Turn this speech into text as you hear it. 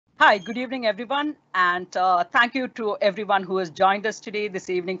Hi, good evening, everyone. And thank you to everyone who has joined us today, this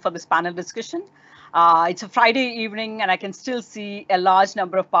evening, for this panel discussion. It's a Friday evening, and I can still see a large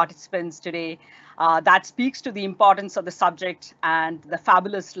number of participants today. That speaks to the importance of the subject and the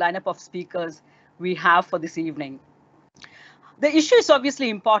fabulous lineup of speakers we have for this evening. The issue is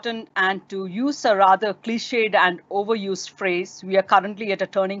obviously important, and to use a rather cliched and overused phrase, we are currently at a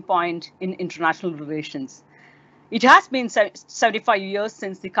turning point in international relations. It has been 75 years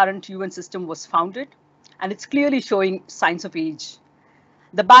since the current UN system was founded, and it's clearly showing signs of age.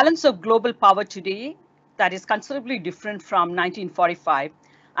 The balance of global power today that is considerably different from 1945,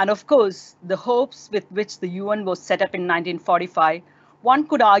 and of course, the hopes with which the UN was set up in 1945, one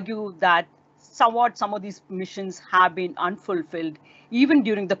could argue that somewhat some of these missions have been unfulfilled even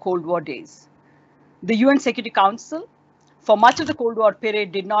during the Cold War days. The UN Security Council, for much of the Cold War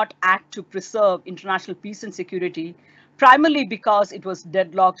period, did not act to preserve international peace and security, primarily because it was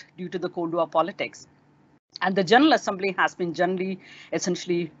deadlocked due to the Cold War politics. And the General Assembly has been generally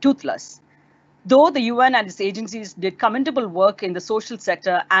essentially toothless. Though the UN and its agencies did commendable work in the social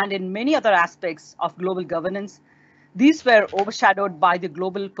sector and in many other aspects of global governance, these were overshadowed by the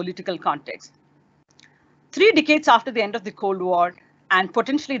global political context. 3 decades after the end of the Cold War and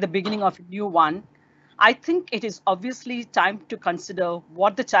potentially the beginning of a new one, I think it is obviously time to consider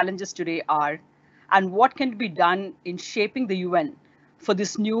what the challenges today are and what can be done in shaping the UN for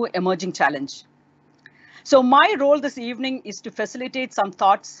this new emerging challenge. So my role this evening is to facilitate some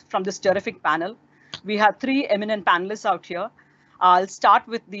thoughts from this terrific panel. We have 3 eminent panelists out here. I'll start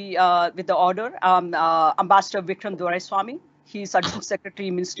with the order. Ambassador Vikram Doraiswami. He's Additional Secretary,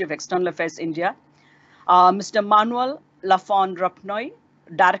 Ministry of External Affairs, India. Mr. Manuel Lafont Rapnouil,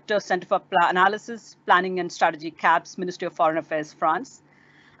 Director, Center for Analysis, Planning and Strategy, CAPS, Ministry of Foreign Affairs, France.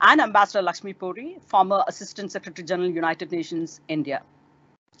 And Ambassador Lakshmi Puri, former Assistant Secretary General, United Nations, India.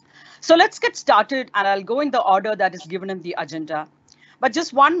 So let's get started, and I'll go in the order that is given in the agenda. But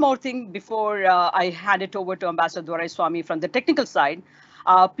just one more thing before I hand it over to Ambassador Doraiswami from the technical side.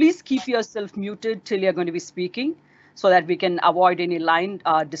 Please keep yourself muted till you're going to be speaking so that we can avoid any line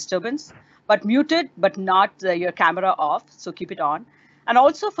disturbance. But muted, but not your camera off, so keep it on. And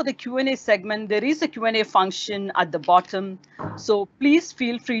also for the Q&A segment, there is a Q&A function at the bottom. So please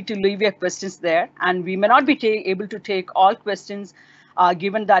feel free to leave your questions there. And we may not be able to take all questions,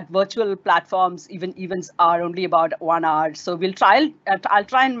 given that virtual platforms, even events, are only about 1 hour. So I'll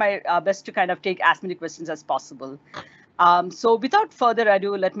try my best to kind of take as many questions as possible. So without further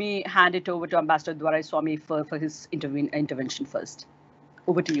ado, let me hand it over to Ambassador Doraiswami for his intervention first.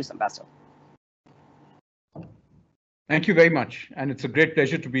 Over to you, Ambassador. Thank you very much. And it's a great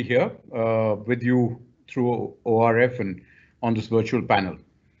pleasure to be here with you through ORF and on this virtual panel.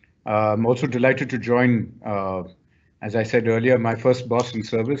 I'm also delighted to join, as I said earlier, my first boss in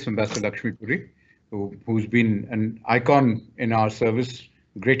service, Ambassador Lakshmi Puri, who's been an icon in our service,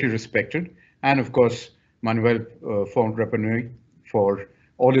 greatly respected. And of course, Manuel Lafont Rapnouil for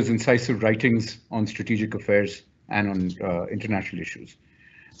all his incisive writings on strategic affairs and on international issues.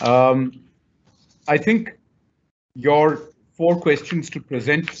 I think your 4 questions to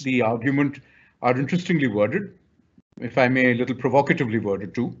present the argument are interestingly worded, if I may, a little provocatively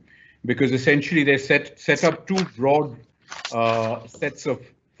worded too, because essentially they set up 2 broad sets of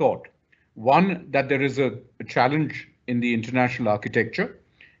thought. One, that there is a challenge in the international architecture,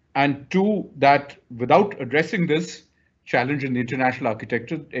 and 2, that without addressing this challenge in the international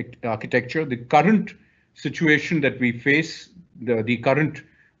architecture, the current situation that we face, the current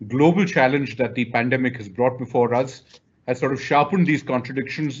global challenge that the pandemic has brought before us, has sort of sharpened these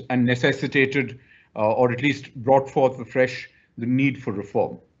contradictions and necessitated, or at least brought forth afresh, the need for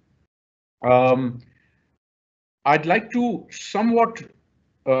reform. I'd like to somewhat,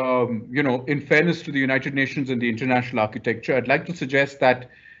 in fairness to the United Nations and the international architecture, I'd like to suggest that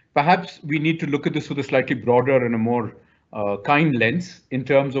perhaps we need to look at this with a slightly broader and a more kind lens in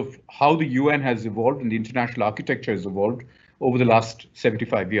terms of how the UN has evolved and the international architecture has evolved over the last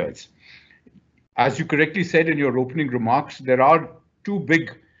 75 years. As you correctly said in your opening remarks, there are 2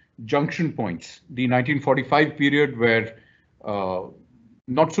 big junction points. The 1945 period, where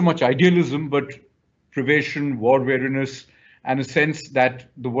not so much idealism, but privation, war weariness, and a sense that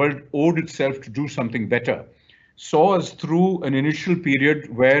the world owed itself to do something better, saw us through an initial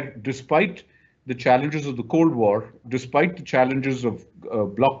period where, despite the challenges of the Cold War, despite the challenges of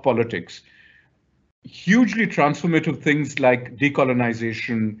bloc politics, hugely transformative things like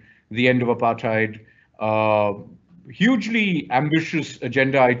decolonization, the end of apartheid, hugely ambitious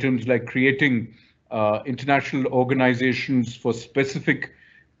agenda items like creating international organizations for specific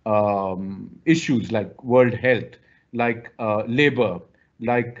issues like world health, like labor,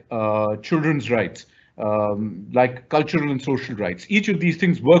 like children's rights, like cultural and social rights. Each of these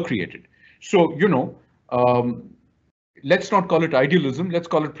things were created. So, let's not call it idealism, let's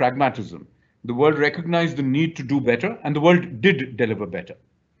call it pragmatism. The world recognized the need to do better, and the world did deliver better.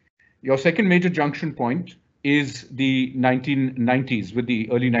 Your second major junction point is the 1990s, with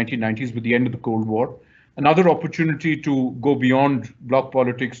the early 1990s, with the end of the Cold War. Another opportunity to go beyond bloc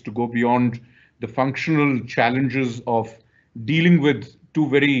politics, to go beyond the functional challenges of dealing with two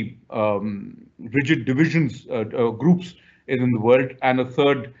very rigid divisions, groups in the world, and a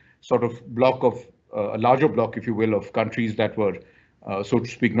third sort of block of, a larger block, if you will, of countries that were, so to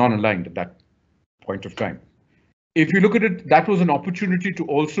speak, non-aligned at that point of time. If you look at it, that was an opportunity to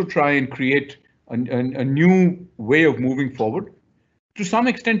also try and create a new way of moving forward. To some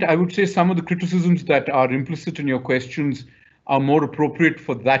extent, I would say some of the criticisms that are implicit in your questions are more appropriate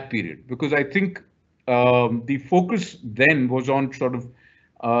for that period, because I think the focus then was on sort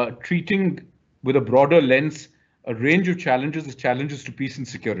of treating with a broader lens a range of challenges as challenges to peace and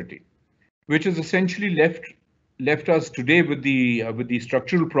security, which has essentially left us today with the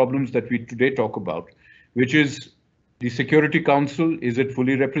structural problems that we today talk about, which is the Security Council. Is it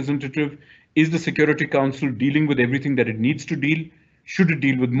fully representative? Is the Security Council dealing with everything that it needs to deal? Should it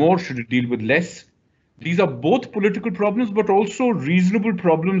deal with more? Should it deal with less? These are both political problems, but also reasonable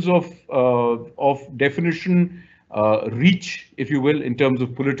problems of definition, reach, if you will, in terms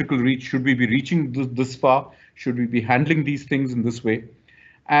of political reach. Should we be reaching this far? Should we be handling these things in this way?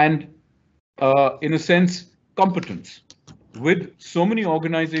 And in a sense, competence. With so many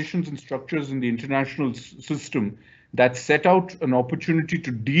organizations and structures in the international system that set out an opportunity to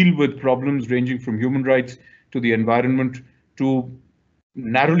deal with problems ranging from human rights to the environment to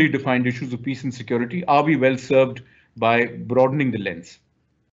narrowly defined issues of peace and security, are we well served by broadening the lens?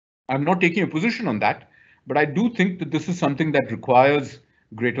 I'm not taking a position on that, but I do think that this is something that requires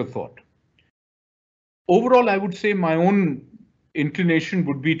greater thought. Overall, I would say my own inclination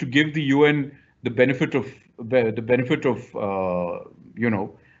would be to give the UN the benefit of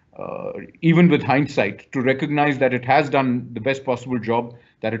even with hindsight, to recognize that it has done the best possible job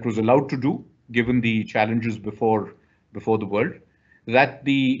that it was allowed to do, given the challenges before the world, that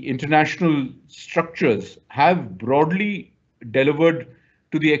the international structures have broadly delivered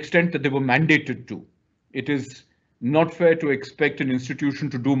to the extent that they were mandated to. It is not fair to expect an institution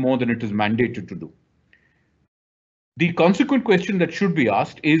to do more than it is mandated to do. The consequent question that should be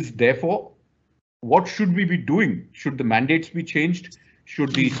asked is, therefore, what should we be doing? Should the mandates be changed?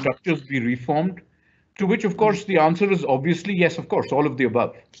 Should the structures be reformed? To which, of course, the answer is obviously yes, of course, all of the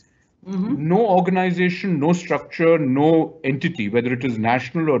above. No organization, no structure, no entity, whether it is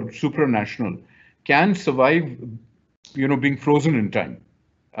national or supranational, can survive, being frozen in time.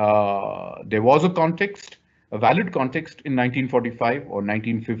 There was a context, a valid context in 1945 or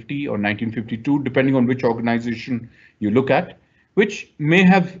 1950 or 1952, depending on which organization you look at, which may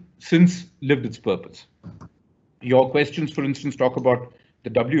have since lived its purpose. Your questions, for instance, talk about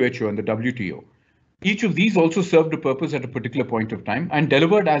the WHO and the WTO. Each of these also served a purpose at a particular point of time and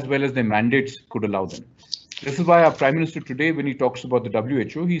delivered as well as their mandates could allow them. This is why our Prime Minister today, when he talks about the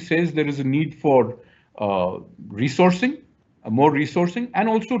WHO, he says there is a need for resourcing, more resourcing, and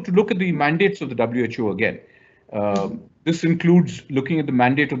also to look at the mandates of the WHO again. This includes looking at the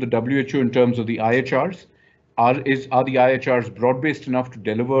mandate of the WHO in terms of the IHRs. Are the IHRs broad-based enough to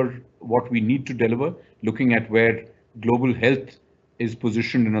deliver what we need to deliver, looking at where global health is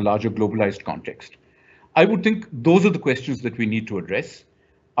positioned in a larger globalized context? I would think those are the questions that we need to address.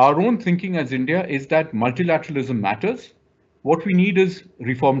 Our own thinking as India is that multilateralism matters. What we need is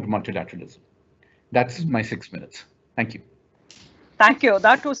reformed multilateralism. That's my 6 minutes. Thank you. Thank you.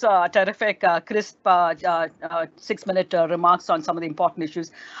 That was a terrific, crisp 6-minute remarks on some of the important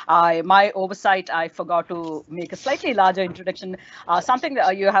issues. My oversight, I forgot to make a slightly larger introduction. Something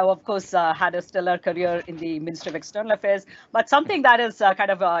that you have, of course, had a stellar career in the Ministry of External Affairs, but something that is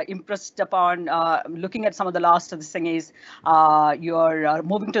kind of impressed upon looking at some of the last of this thing is you're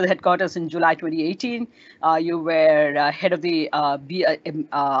moving to the headquarters in July 2018. You were head of the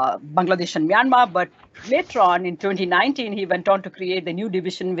Bangladesh and Myanmar, but later on in 2019, he went on to create the new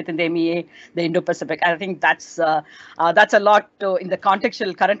division within the MEA, the Indo-Pacific. I think that's a lot in the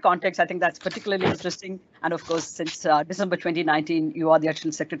current context. I think that's particularly interesting. And of course, since December 2019, you are the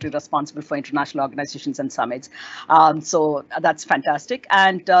Additional Secretary responsible for international organizations and summits. So that's fantastic.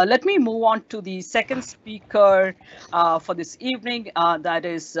 And let me move on to the second speaker for this evening. That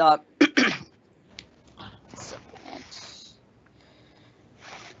is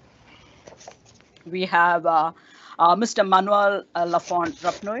we have Mr. Manuel Lafont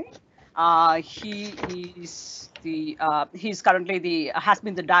Rapnouil. He is he's currently has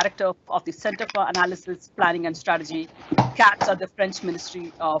been the director of the Center for Analysis, Planning and Strategy, CATS at the French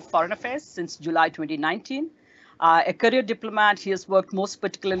Ministry of Foreign Affairs since July 2019. A career diplomat, he has worked most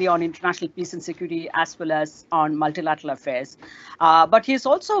particularly on international peace and security as well as on multilateral affairs. But he's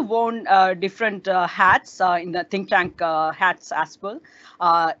also worn different hats in the think tank hats as well.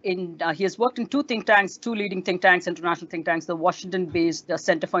 He has worked in two leading think tanks, international think tanks, the Washington-based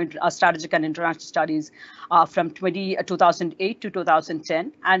Center for Strategic and International Studies from 2008 to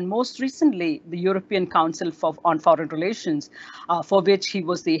 2010, and most recently, the European Council on Foreign Relations, for which he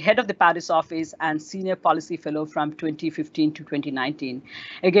was the head of the Paris office and senior policy fellow from 2015 to 2019.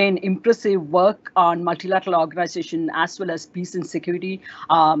 Again, impressive work on multilateral organization as well as peace and security.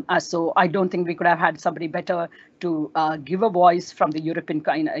 So I don't think we could have had somebody better to give a voice from the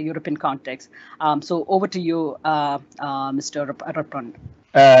European context. So over to you, Mr. Rapnouil.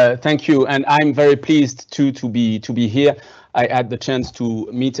 Thank you, and I'm very pleased to be here. I had the chance to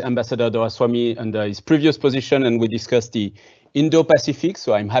meet Ambassador Doraiswami under his previous position, and we discussed the Indo-Pacific.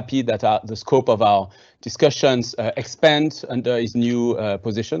 So I'm happy that the scope of our discussions expand under his new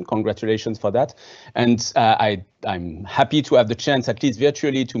position. Congratulations for that. And I'm happy to have the chance, at least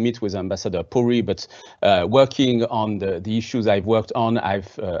virtually, to meet with Ambassador Puri. But working on the issues I've worked on,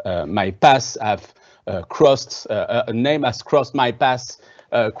 my paths have crossed. A name has crossed my path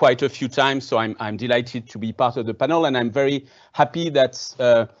quite a few times. So I'm delighted to be part of the panel, and I'm very happy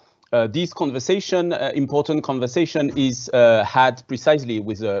that this conversation, important conversation, is had precisely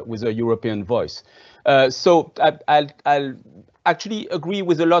with a European voice. So I'll actually agree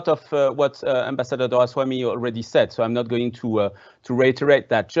with a lot of what Ambassador Doraiswami already said. So I'm not going to reiterate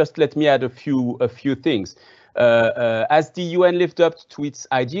that. Just let me add a few things. Has the UN lived up to its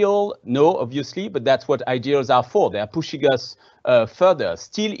ideal? No, obviously, but that's what ideals are for. They are pushing us further.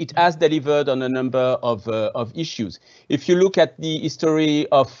 Still, it has delivered on a number of issues. If you look at the history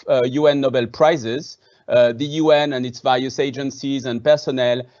of UN Nobel Prizes, the UN and its various agencies and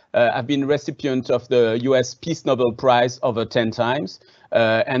personnel have been recipients of the US Peace Nobel Prize over 10 times.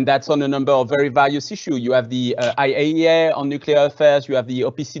 And that's on a number of very various issues. You have the IAEA on nuclear affairs, you have the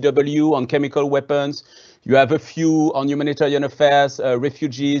OPCW on chemical weapons, you have a few on humanitarian affairs,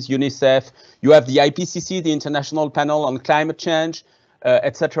 refugees, UNICEF. You have the IPCC, the International Panel on Climate Change,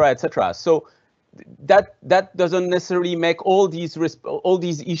 etc., etc. So that doesn't necessarily make all these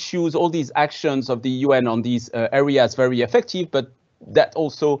issues, all these actions of the UN on these areas very effective, but that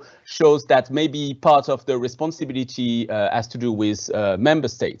also shows that maybe part of the responsibility has to do with member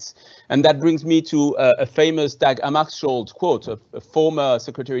states. And that brings me to a famous Dag Hammarskjöld quote, a former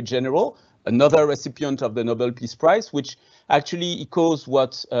Secretary General, another recipient of the Nobel Peace Prize, which actually echoes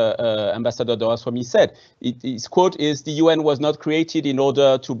what Ambassador Doraiswami said. His quote is, "The UN was not created in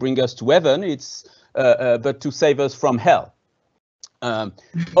order to bring us to heaven, but to save us from hell."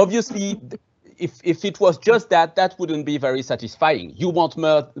 Obviously, if it was just that, that wouldn't be very satisfying. You want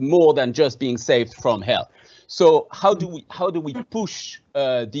more than just being saved from hell. So how do we push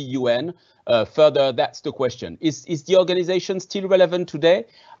the UN further? That's the question. Is the organization still relevant today?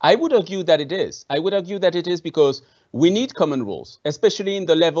 I would argue that it is. I would argue that it is because we need common rules, especially in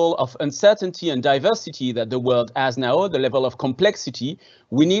the level of uncertainty and diversity that the world has now, the level of complexity.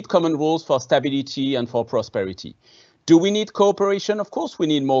 We need common rules for stability and for prosperity. Do we need cooperation? Of course, we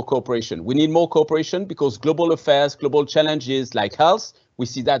need more cooperation. We need more cooperation because global affairs, global challenges like health, we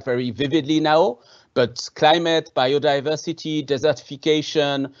see that very vividly now. But climate, biodiversity,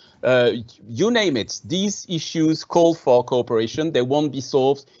 desertification, you name it, these issues call for cooperation. They won't be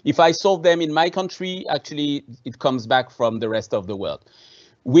solved. If I solve them in my country, actually, it comes back from the rest of the world.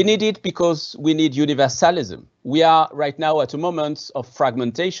 We need it because we need universalism. We are right now at a moment of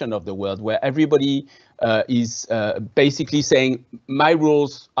fragmentation of the world where everybody is basically saying, my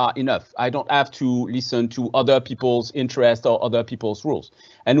rules are enough. I don't have to listen to other people's interests or other people's rules.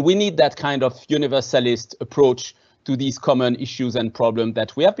 And we need that kind of universalist approach to these common issues and problems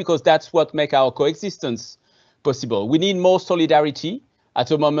that we have, because that's what makes our coexistence possible. We need more solidarity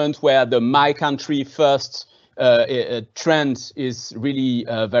at a moment where the my country first trend is really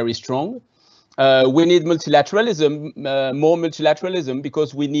very strong. We need multilateralism, more multilateralism,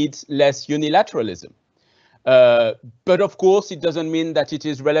 because we need less unilateralism. But of course, it doesn't mean that it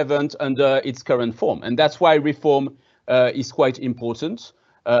is relevant under its current form. And that's why reform is quite important.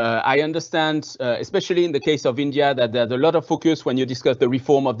 I understand, especially in the case of India, that there's a lot of focus when you discuss the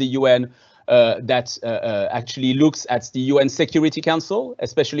reform of the UN that actually looks at the UN Security Council,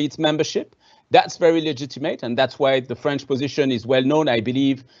 especially its membership. That's very legitimate, and that's why the French position is well known. I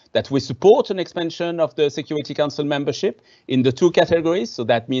believe that we support an expansion of the Security Council membership in the 2 categories. So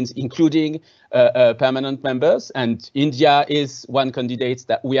that means including permanent members, and India is one candidate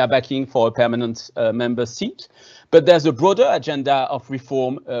that we are backing for a permanent member seat. But there's a broader agenda of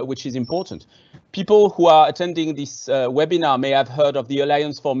reform, which is important. People who are attending this webinar may have heard of the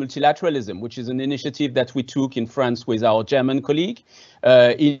Alliance for Multilateralism, which is an initiative that we took in France with our German colleague.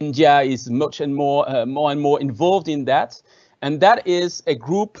 India is more and more involved in that. And that is a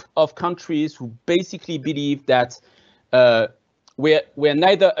group of countries who basically believe that we're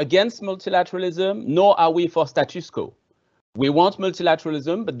neither against multilateralism, nor are we for status quo. We want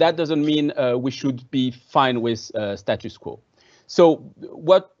multilateralism, but that doesn't mean we should be fine with status quo. So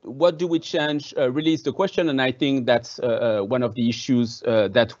what do we change really is the question, and I think that's one of the issues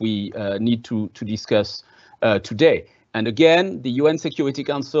that we need to discuss today. And again, the UN Security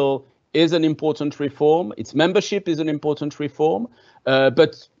Council is an important reform. Its membership is an important reform.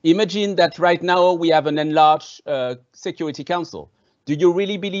 But imagine that right now we have an enlarged Security Council. Do you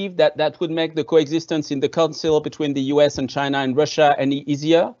really believe that that would make the coexistence in the Council between the US and China and Russia any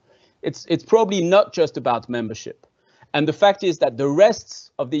easier? It's probably not just about membership. And the fact is that the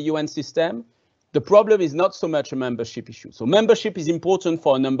rest of the UN system, the problem is not so much a membership issue. So membership is important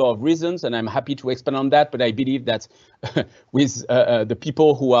for a number of reasons, and I'm happy to expand on that. But I believe that with the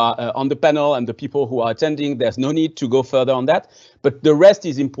people who are on the panel and the people who are attending, there's no need to go further on that. But the rest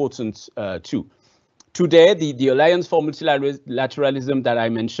is important too. Today, the Alliance for Multilateralism that I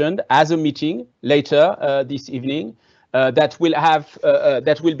mentioned has a meeting later this evening that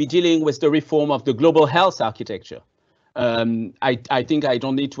will be dealing with the reform of the global health architecture. I think I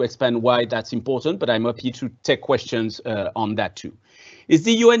don't need to explain why that's important, but I'm happy to take questions on that too. Is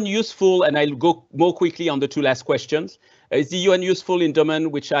the UN useful, and I'll go more quickly on the 2 last questions, is the UN useful in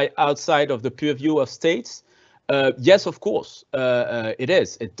domain which are outside of the purview of states? Yes, of course, it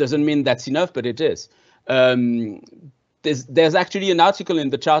is. It doesn't mean that's enough, but it is. There's actually an article in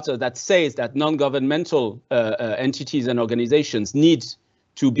the Charter that says that non-governmental entities and organizations need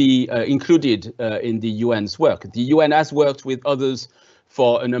to be included in the UN's work. The UN has worked with others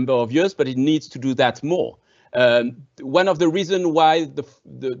for a number of years, but it needs to do that more. One of the reasons why the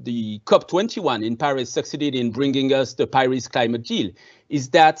COP21 in Paris succeeded in bringing us the Paris climate deal is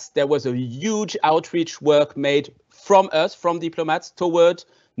that there was a huge outreach work made from us, from diplomats, toward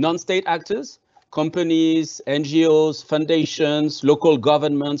non-state actors, companies, NGOs, foundations, local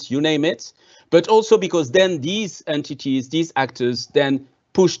governments, you name it, but also because then these entities, these actors then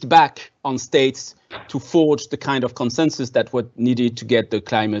pushed back on states to forge the kind of consensus that was needed to get the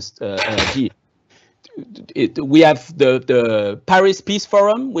climate deal. We have the Paris Peace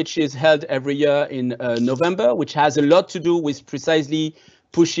Forum, which is held every year in November, which has a lot to do with precisely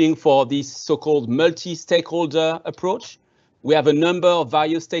pushing for this so-called multi-stakeholder approach. We have a number of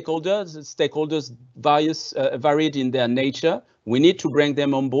various stakeholders varied in their nature. We need to bring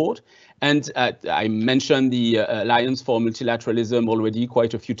them on board. And I mentioned the Alliance for Multilateralism already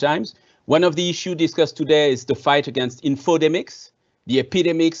quite a few times. One of the issues discussed today is the fight against infodemics, the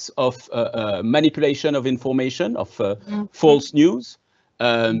epidemics of manipulation of information, of false news.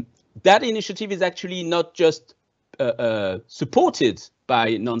 That initiative is actually not just supported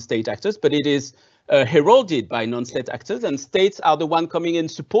by non-state actors, but it is heralded by non-state actors, and states are the one coming in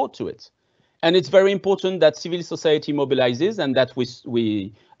support to it. And it's very important that civil society mobilizes and that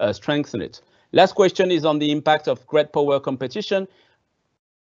we strengthen it. Last question is on the impact of great power competition.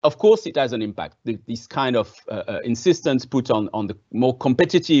 Of course, it has an impact. This kind of insistence put on the more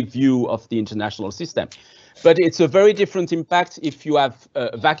competitive view of the international system. But it's a very different impact if you have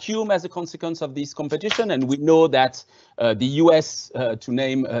a vacuum as a consequence of this competition. And we know that the US, to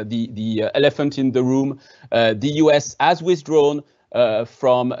name the elephant in the room, the US has withdrawn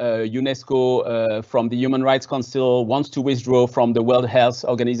from UNESCO, from the Human Rights Council, wants to withdraw from the World Health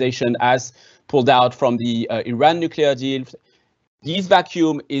Organization, has pulled out from the Iran nuclear deal. This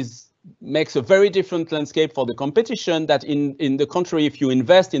vacuum makes a very different landscape for the competition that in the contrary, if you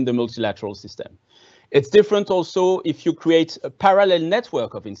invest in the multilateral system. It's different also if you create a parallel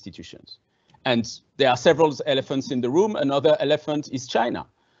network of institutions. And there are several elephants in the room. Another elephant is China.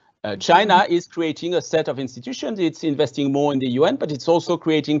 China is creating a set of institutions. It's investing more in the UN, but it's also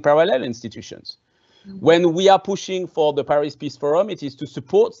creating parallel institutions. When we are pushing for the Paris Peace Forum, it is to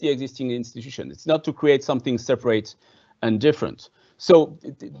support the existing institution. It's not to create something separate and different. So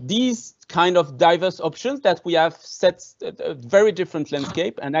these kind of diverse options that we have set a very different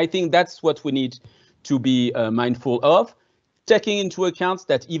landscape, and I think that's what we need to be mindful of. taking into account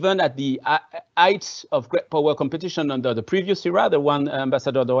that even at the height of great power competition under the previous era, the one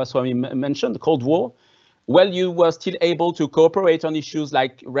Ambassador Doraiswami mentioned, the Cold War, well, you were still able to cooperate on issues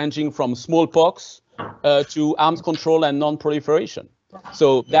like ranging from smallpox to arms control and non-proliferation.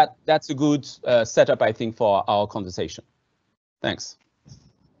 So that's a good setup, I think, for our conversation. Thanks.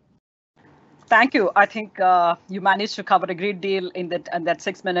 Thank you. I think you managed to cover a great deal in that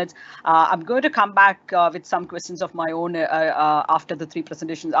 6 minutes. I'm going to come back with some questions of my own after the three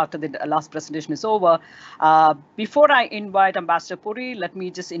presentations, after the last presentation is over. Before I invite Ambassador Puri, let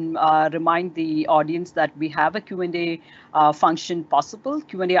me just remind the audience that we have a Q&A function possible.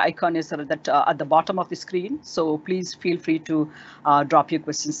 Q&A icon is at the bottom of the screen. So please feel free to drop your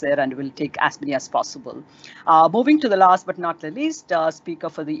questions there and we'll take as many as possible. Moving to the last but not the least, speaker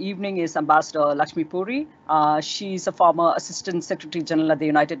for the evening is Ambassador Lakshmi Puri. She's a former Assistant Secretary General at the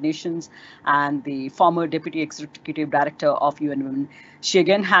United Nations and the former Deputy Executive Director of UN Women. She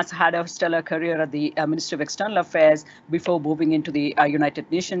again has had a stellar career at the Ministry of External Affairs before moving into the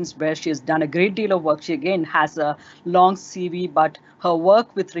United Nations, where she has done a great deal of work. She again has a long CV, but her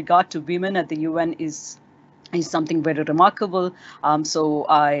work with regard to women at the UN is something very remarkable. So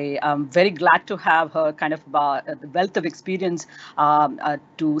I am very glad to have her kind of the wealth of experience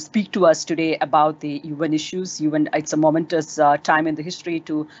to speak to us today about the UN issues. It's a momentous time in the history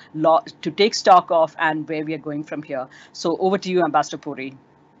to take stock of and where we are going from here. So over to you, Ambassador Puri.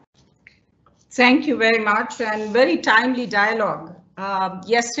 Thank you very much, and very timely dialogue.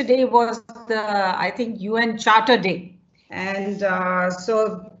 Yesterday was I think, UN Charter Day. And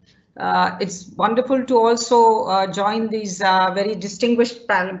it's wonderful to also join these very distinguished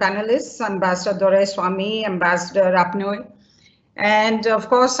panelists, Ambassador Doraiswami, Ambassador Rapnouil. And of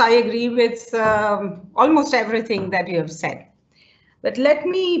course, I agree with almost everything that you have said. But let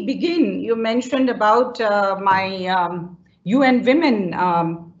me begin. You mentioned about my UN Women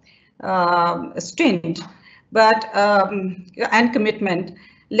stint, and commitment.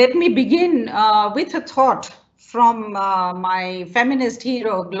 Let me begin with a thought from my feminist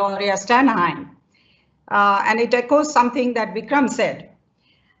hero, Gloria Steinem. And it echoes something that Vikram said.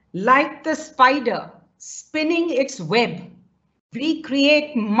 Like the spider spinning its web, we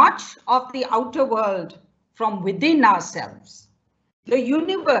create much of the outer world from within ourselves. The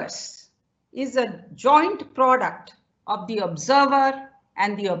universe is a joint product of the observer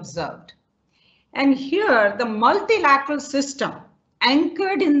and the observed. And here, the multilateral system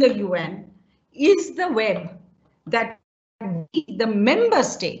anchored in the UN is the web that we, the member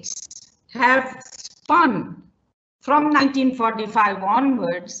states, have spun from 1945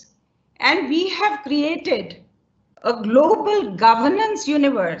 onwards, and we have created a global governance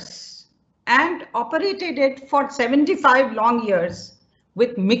universe and operated it for 75 long years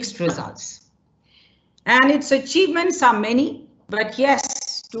with mixed results. And its achievements are many, but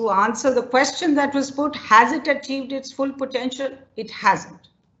yes, to answer the question that was put, has it achieved its full potential? It hasn't.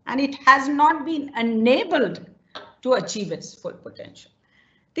 And it has not been enabled to achieve its full potential.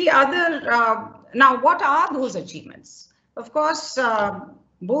 The other, now what are those achievements? Of course,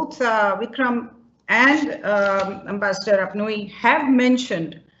 both Vikram and Ambassador Rapnouil have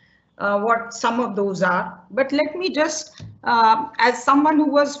mentioned what some of those are, but let me just, as someone who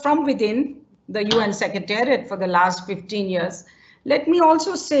was from within the UN Secretariat for the last 15 years, let me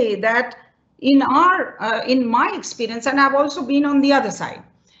also say that in my experience, and I've also been on the other side,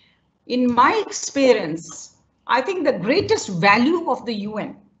 in my experience, I think the greatest value of the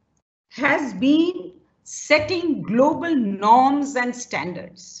UN has been setting global norms and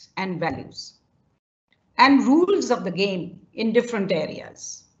standards and values and rules of the game in different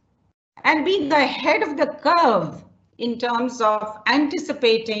areas, and being the head of the curve in terms of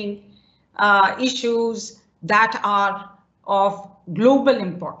anticipating issues that are of global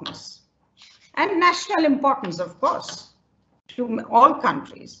importance and national importance, of course, to all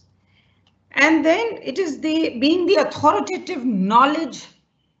countries. And then it is being the authoritative knowledge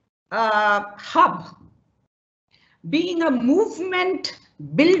hub, being a movement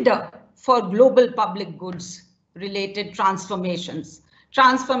builder for global public goods related transformations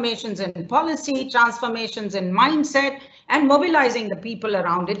in policy, transformations in mindset, and mobilizing the people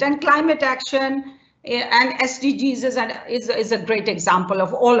around it. And climate action and SDGs is a great example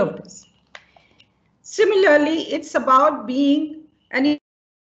of all of this. Similarly, it's about being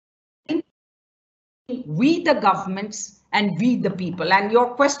we the governments and we the people. And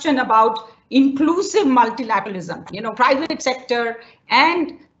your question about inclusive multilateralism, private sector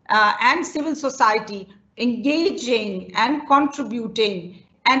and civil society engaging and contributing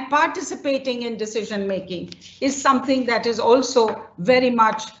and participating in decision making is something that is also very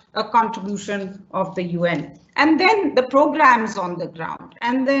much a contribution of the UN. And then the programs on the ground.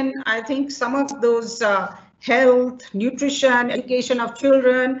 And then I think some of those health, nutrition, education of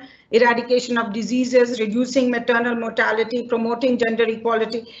children, eradication of diseases, reducing maternal mortality, promoting gender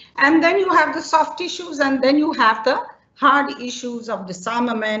equality. And then you have the soft issues, and then you have the hard issues of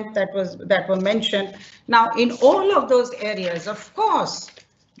disarmament that were mentioned. Now, in all of those areas, of course,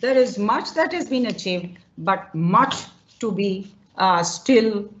 there is much that has been achieved, but much to be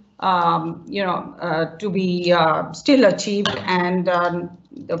still still achieved, and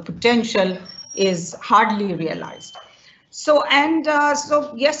the potential is hardly realized. So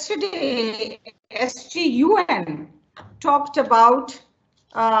yesterday, SGUN talked about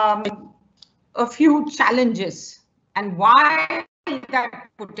a few challenges and why that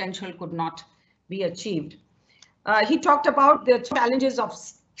potential could not be achieved. He talked about the challenges of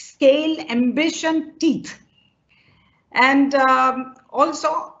scale, ambition, teeth, and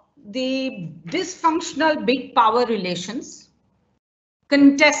also the dysfunctional big power relations,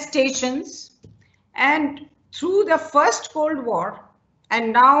 contestations, and through the first Cold War,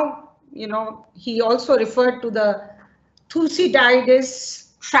 and now, he also referred to the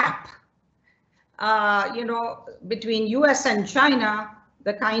Thucydides trap, between US and China,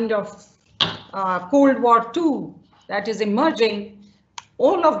 the kind of Cold War II that is emerging.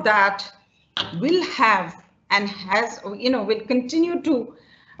 All of that will have and has, will continue to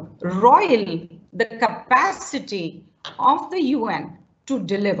roil the capacity of the UN to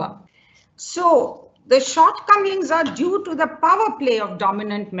deliver. So the shortcomings are due to the power play of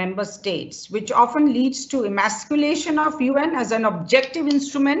dominant member states, which often leads to emasculation of UN as an objective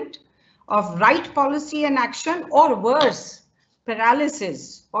instrument of right policy and action, or worse,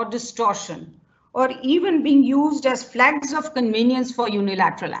 paralysis or distortion, or even being used as flags of convenience for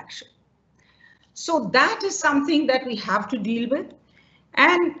unilateral action. So that is something that we have to deal with.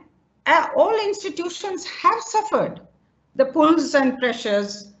 And all institutions have suffered the pulls and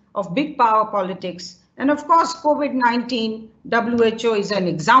pressures of big power politics. And of course, COVID-19, WHO is an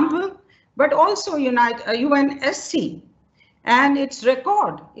example, but also UNSC and its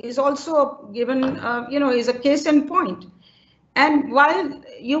record is also given, is a case in point. And while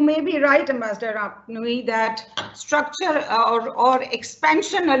you may be right, Ambassador Rapnouil, that structure or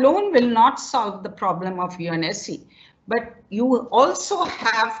expansion alone will not solve the problem of UNSC, but you also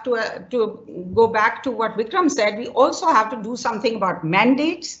have to go back to what Vikram said. We also have to do something about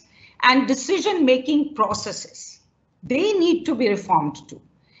mandates and decision-making processes. They need to be reformed too,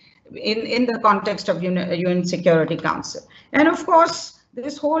 in the context of UN Security Council. And of course,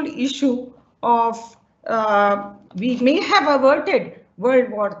 this whole issue of we may have averted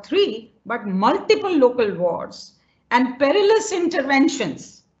World War III, but multiple local wars and perilous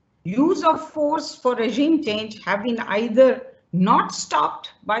interventions, use of force for regime change, have been either not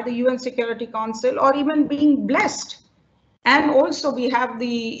stopped by the UN Security Council or even being blessed. And also we have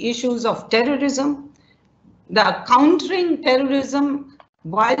the issues of terrorism, the countering terrorism.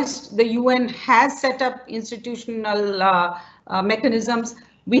 Whilst the UN has set up institutional mechanisms,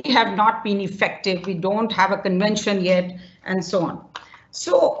 we have not been effective. We don't have a convention yet, and so on.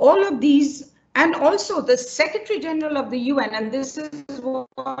 So all of these, and also the Secretary General of the UN, and this is what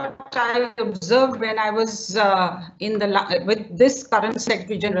I observed when I was with this current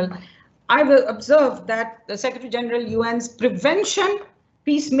Secretary General, I observed that the Secretary General UN's prevention,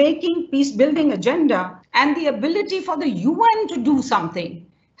 peacemaking, peace building agenda, and the ability for the UN to do something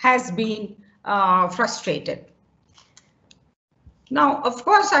has been frustrated. Now, of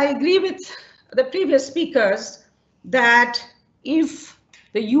course, I agree with the previous speakers that if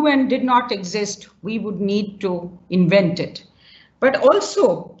the UN did not exist, we would need to invent it. But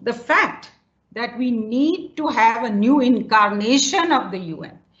also the fact that we need to have a new incarnation of the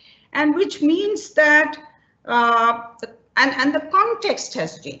UN, and which means that, and the context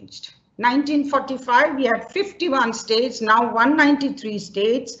has changed. 1945, we had 51 states, now 193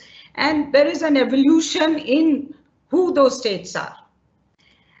 states, and there is an evolution in who those states are.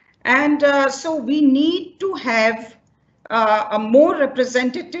 And so we need to have a more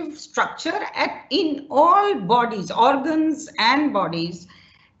representative structure in all bodies, organs and bodies,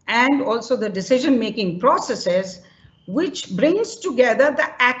 and also the decision-making processes, which brings together the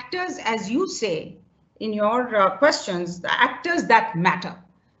actors, as you say in your questions, the actors that matter.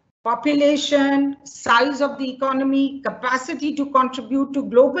 Population, size of the economy, capacity to contribute to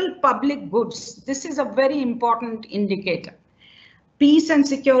global public goods. This is a very important indicator. Peace and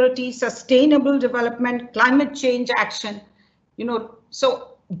security, sustainable development, climate change action,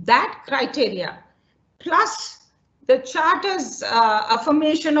 so that criteria, plus the Charter's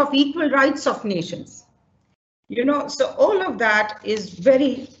affirmation of equal rights of nations, so all of that is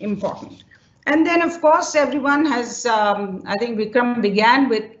very important. And then, of course, everyone has, I think Vikram began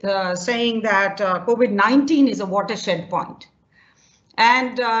with saying that COVID-19 is a watershed point.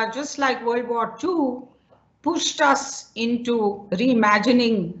 And just like World War II pushed us into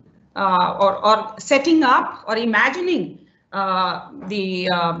reimagining or setting up or imagining the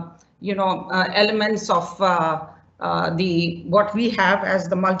elements of what we have as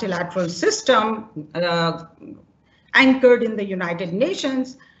the multilateral system anchored in the United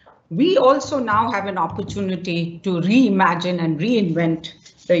Nations, we also now have an opportunity to reimagine and reinvent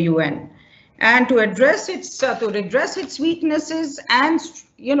the UN, and to address its weaknesses and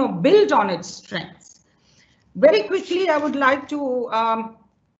build on its strengths. Very quickly, I would like to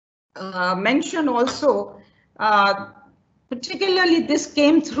mention also, particularly this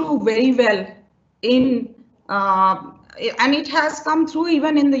came through very well in, and it has come through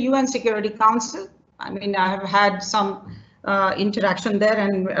even in the UN Security Council. I mean, I have had some interaction there,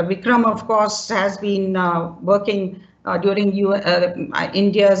 and Vikram, of course, has been working during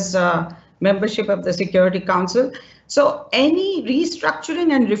India's membership of the Security Council. So any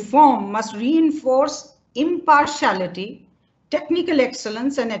restructuring and reform must reinforce impartiality, technical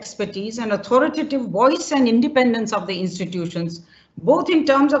excellence and expertise, and authoritative voice and independence of the institutions, both in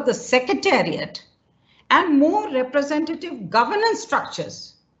terms of the secretariat and more representative governance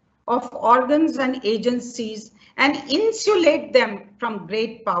structures of organs and agencies, and insulate them from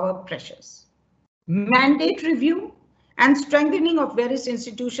great power pressures. Mandate review and strengthening of various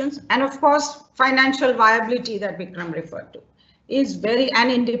institutions, and of course, financial viability that Vikram referred to is very, and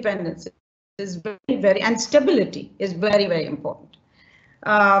independence is very, and stability is very, very important.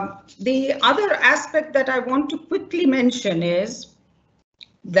 The other aspect that I want to quickly mention is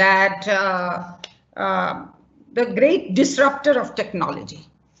that the great disruptor of technology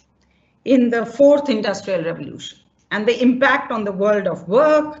in the fourth industrial revolution and the impact on the world of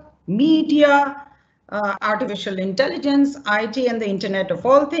work, media, artificial intelligence, IT and the Internet of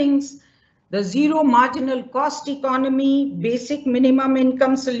all things, the zero marginal cost economy, basic minimum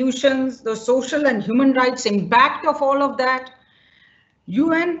income solutions, the social and human rights impact of all of that,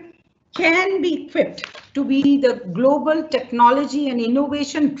 UN can be equipped to be the global technology and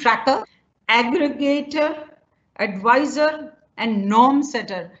innovation tracker, aggregator, advisor, and norm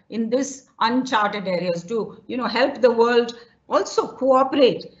setter in this uncharted areas to help the world also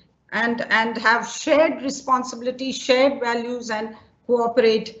cooperate and have shared responsibility, shared values, and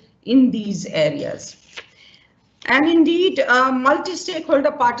cooperate in these areas. And indeed,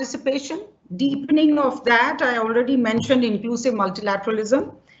 multi-stakeholder participation, deepening of that. I already mentioned inclusive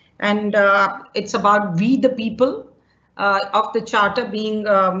multilateralism, and it's about we the people of the Charter being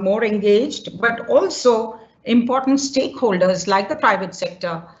more engaged, but also important stakeholders like the private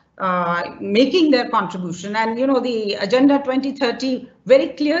sector making their contribution. And the Agenda 2030 very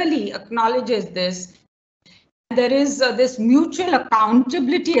clearly acknowledges this. There is this mutual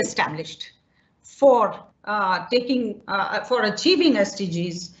accountability established for achieving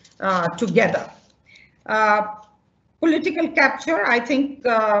SDGs together. Political capture, I think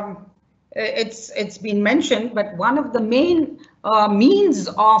it's been mentioned, but one of the main means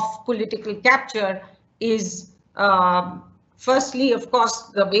of political capture is firstly, of course,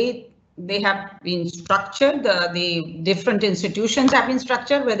 the way they have been structured, the different institutions have been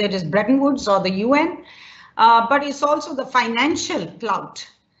structured, whether it is Bretton Woods or the UN, but it's also the financial clout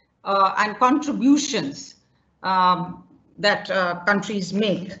and contributions that countries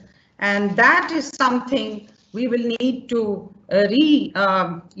make. And that is something we will need to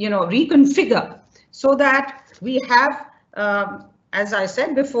reconfigure so that we have, as I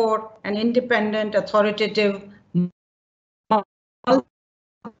said before, an independent, authoritative,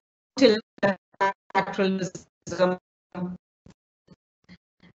 multilateralism,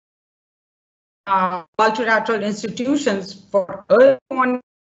 multilateral institutions for early warning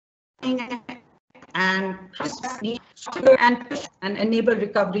and enable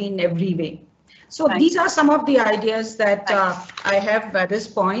recovery in every way. So these are some of the ideas that I have at this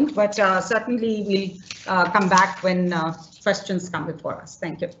point, but certainly we'll come back when questions come before us.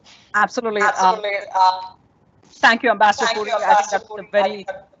 Thank you. Absolutely. Thank you, Ambassador Puri. I think that's a very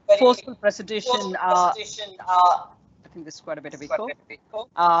forceful presentation. I think this is quite a bit of echo.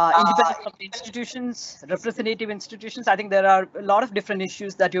 Independence of institutions, representative institutions. I think there are a lot of different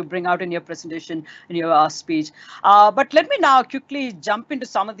issues that you bring out in your presentation, in your speech. But let me now quickly jump into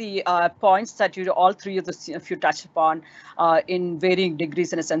some of the points that all three of you touched upon in varying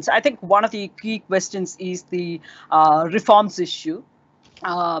degrees in a sense. I think one of the key questions is the reforms issue.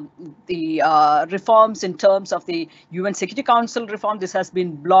 uh, the reforms in terms of the UN Security Council reform. This has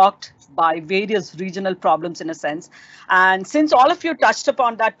been blocked by various regional problems in a sense. And since all of you touched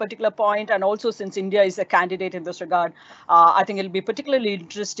upon that particular point, and also since India is a candidate in this regard, I think it'll be particularly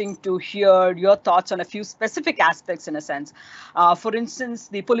interesting to hear your thoughts on a few specific aspects in a sense. For instance,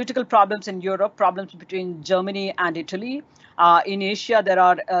 the political problems in Europe, problems between Germany and Italy. In Asia, there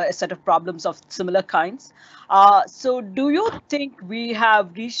are a set of problems of similar kinds. So do you think we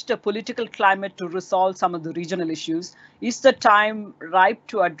have reached a political climate to resolve some of the regional issues? Is the time ripe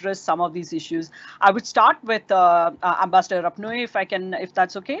to address some of these issues? I would start with Ambassador Rapnouil, if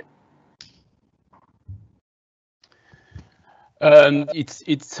that's okay.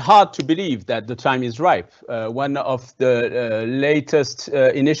 It's hard to believe that the time is ripe. One of the latest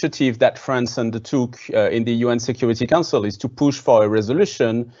initiatives that France undertook in the UN Security Council is to push for a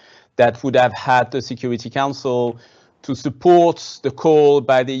resolution that would have had the Security Council to support the call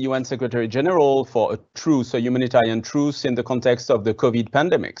by the UN Secretary General for a truce, a humanitarian truce in the context of the COVID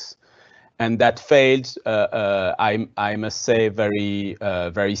pandemics. And that failed, I must say,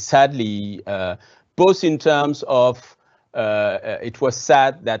 very sadly, both in terms of it was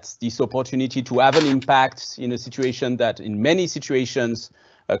sad that this opportunity to have an impact in a situation that in many situations,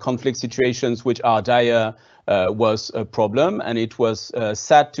 conflict situations which are dire, was a problem. And it was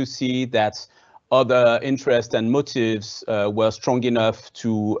sad to see that other interests and motives were strong enough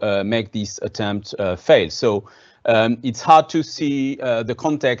to make this attempt fail. So it's hard to see the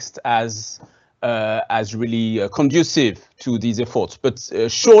context as really conducive to these efforts. But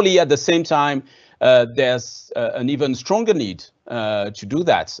surely at the same time, there's an even stronger need to do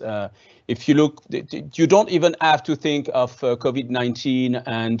that. If you look, you don't even have to think of COVID-19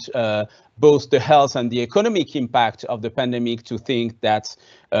 and both the health and the economic impact of the pandemic to think that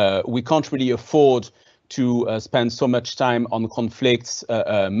we can't really afford to spend so much time on conflict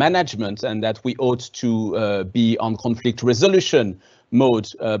management and that we ought to be on conflict resolution mode.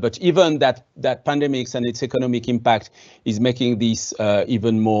 But even that pandemics and its economic impact is making this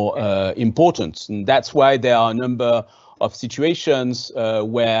even more important. And that's why there are a number of situations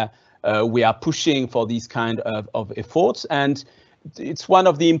where we are pushing for these kind of efforts. And it's one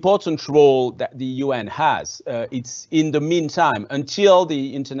of the important roles that the UN has. It's in the meantime, until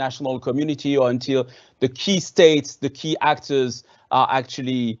the international community or until the key states, the key actors are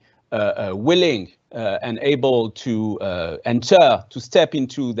actually willing and able to step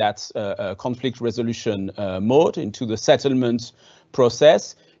into that conflict resolution mode, into the settlement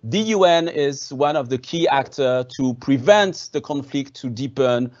process. The UN is one of the key actors to prevent the conflict to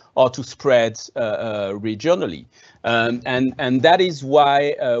deepen or to spread regionally. And that is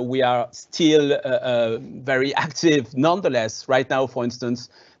why we are still very active nonetheless. Right now, for instance,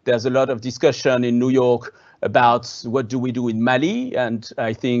 there's a lot of discussion in New York about what do we do in Mali. And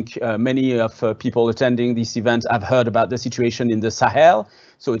I think many of people attending this event have heard about the situation in the Sahel.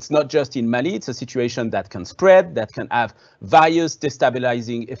 So it's not just in Mali, it's a situation that can spread, that can have various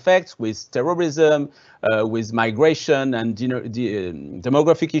destabilizing effects with terrorism, with migration and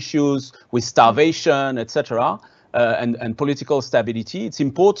demographic issues, with starvation, etc., and political stability. It's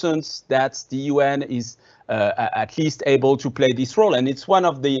important that the UN is at least able to play this role. And it's one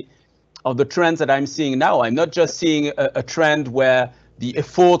of the trends that I'm seeing now. I'm not just seeing a trend where the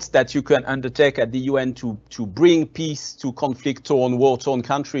efforts that you can undertake at the UN to bring peace to conflict-torn, war-torn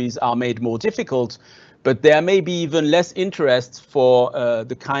countries are made more difficult, but there may be even less interest for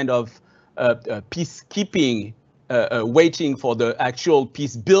the kind of peacekeeping, waiting for the actual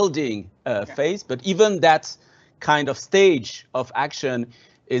peace-building phase. But even that kind of stage of action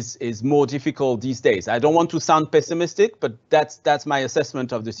is more difficult these days. I don't want to sound pessimistic, but that's my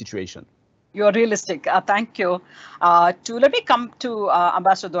assessment of the situation. You're realistic. Thank you. Let me come to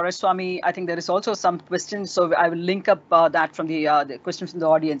Ambassador Doraiswami. I think there is also some questions, so I will link up that from the questions from the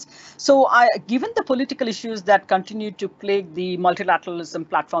audience. So given the political issues that continue to plague the multilateralism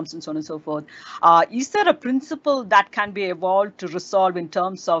platforms and so on and so forth, is there a principle that can be evolved to resolve in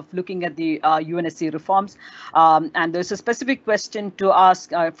terms of looking at the UNSC reforms? And there's a specific question to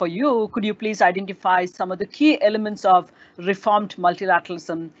ask for you. Could you please identify some of the key elements of reformed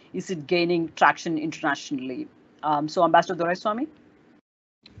multilateralism? Is it gaining traction internationally? So Ambassador Doraiswami.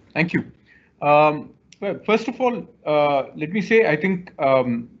 Thank you. Well, first of all, let me say, I think,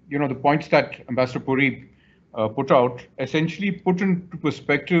 the points that Ambassador Puri put out essentially put into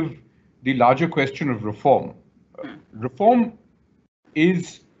perspective the larger question of reform. Reform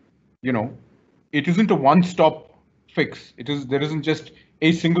is, it isn't a one-stop fix. There isn't just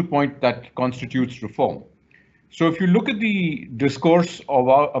a single point that constitutes reform. So if you look at the discourse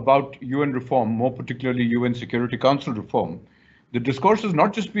about UN reform, more particularly UN Security Council reform, the discourse has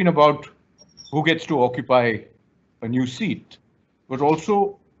not just been about who gets to occupy a new seat, but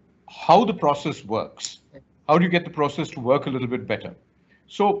also how the process works. How do you get the process to work a little bit better?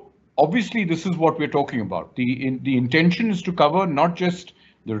 So obviously, this is what we're talking about. The intention is to cover not just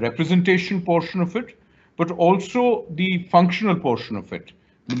the representation portion of it, but also the functional portion of it.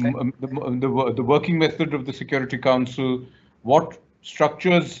 The working method of the Security Council, what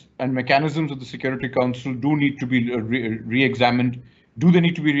structures and mechanisms of the Security Council do need to be re-examined. Do they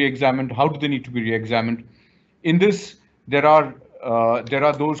need to be re-examined? How do they need to be re-examined? In this, there are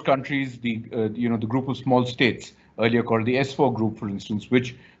those countries, the group of small states, earlier called the S4 group, for instance,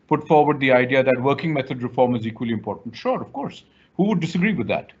 which put forward the idea that working method reform is equally important. Sure, of course. Who would disagree with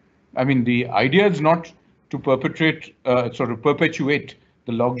that? I mean, the idea is not to perpetuate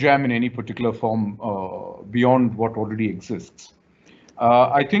the logjam in any particular form beyond what already exists.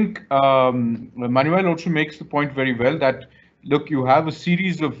 I think Manuel also makes the point very well that, look, you have a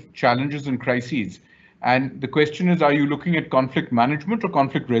series of challenges and crises. And the question is, are you looking at conflict management or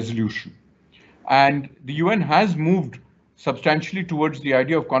conflict resolution? And the UN has moved substantially towards the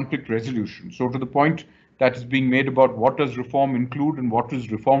idea of conflict resolution. So to the point that is being made about what does reform include and what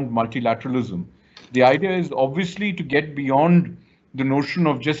is reformed multilateralism, the idea is obviously to get beyond the notion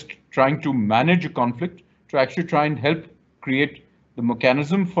of just trying to manage a conflict, to actually try and help create the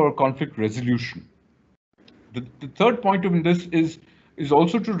mechanism for conflict resolution. The third point of this is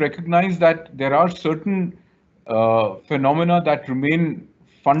also to recognize that there are certain phenomena that remain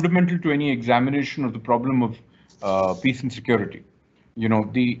fundamental to any examination of the problem of peace and security. You know,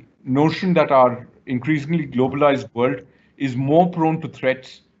 the notion that our increasingly globalized world is more prone to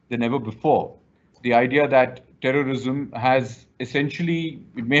threats than ever before. The idea that terrorism has essentially,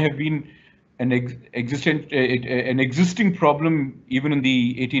 it may have been an existing problem even in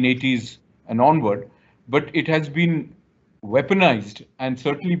the 1880s and onward, but it has been weaponized and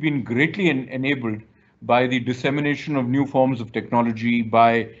certainly been greatly enabled by the dissemination of new forms of technology,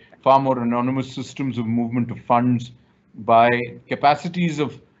 by far more anonymous systems of movement of funds, by capacities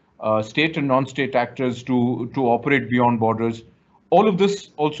of state and non-state actors to operate beyond borders. All of this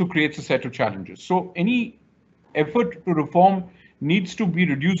also creates a set of challenges. So any effort to reform needs to be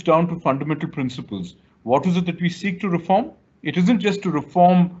reduced down to fundamental principles. What is it that we seek to reform? It isn't just to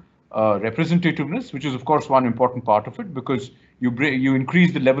reform representativeness, which is of course one important part of it, because you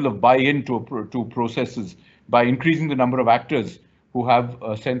increase the level of buy-in to processes by increasing the number of actors who have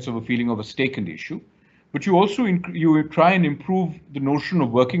a sense of a feeling of a stake in the issue. But you also you try and improve the notion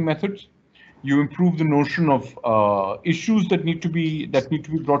of working methods. You improve the notion of issues that need to be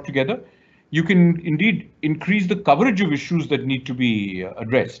brought together. You can indeed increase the coverage of issues that need to be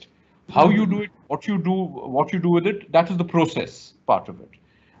addressed. How you do it, what you do with it, that is the process part of it.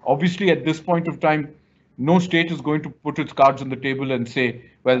 Obviously, at this point of time, no state is going to put its cards on the table and say,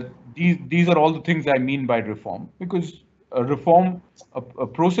 well, these are all the things I mean by reform, because a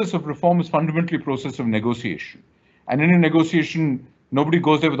process of reform is fundamentally a process of negotiation. And in a negotiation, nobody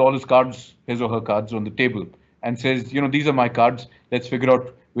goes there with all his cards, his or her cards on the table and says, you know, these are my cards. Let's figure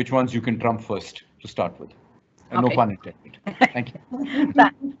out which ones you can trump first to start with. And okay. No pun intended. Thank you.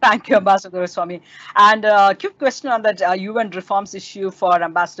 Thank you, Ambassador Doraiswami. And a quick question on that UN reforms issue for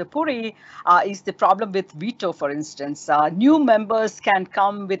Ambassador Puri is the problem with veto, for instance. New members can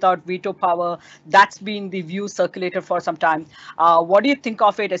come without veto power. That's been the view circulated for some time. What do you think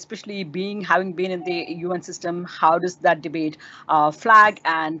of it, especially having been in the UN system? How does that debate flag,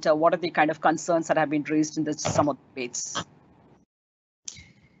 and what are the kind of concerns that have been raised in some of the debates?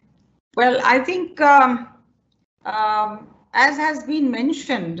 Well, I think as has been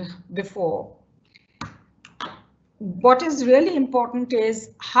mentioned before, what is really important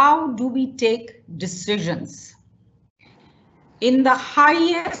is how do we take decisions in the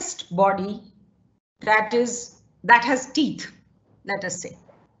highest body that has teeth, let us say.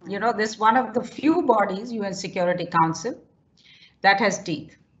 You know, this one of the few bodies, UN Security Council, that has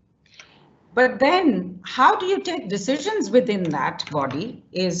teeth. But then how do you take decisions within that body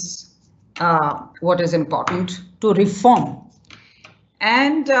is what is important to reform.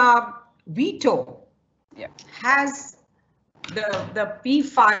 And veto has the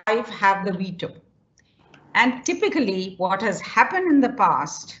P5 have the veto. And typically what has happened in the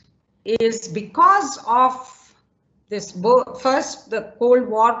past is because of this, first the Cold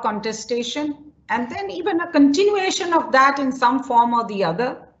War contestation, and then even a continuation of that in some form or the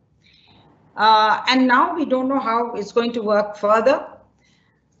other. And now we don't know how it's going to work further.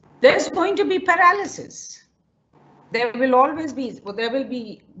 There's going to be paralysis. There will always be, there will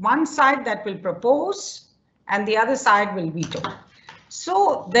be one side that will propose and the other side will veto.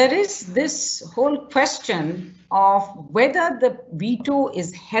 So there is this whole question of whether the veto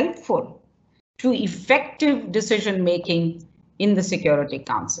is helpful to effective decision making in the Security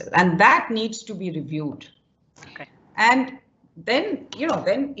Council, and that needs to be reviewed. Okay. And then,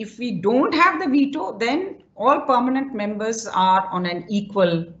 then if we don't have the veto, then all permanent members are on an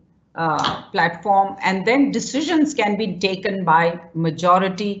equal platform, and then decisions can be taken by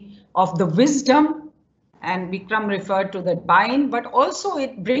majority of the wisdom. And Vikram referred to that buy-in, but also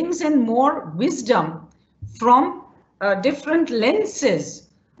it brings in more wisdom from different lenses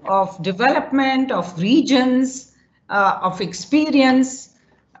of development, of regions, of experience,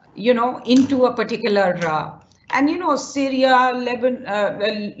 into a particular, Syria,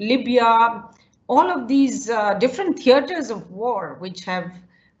 Lebanon, Libya, all of these different theaters of war which have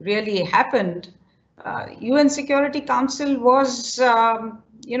really happened. UN Security Council was,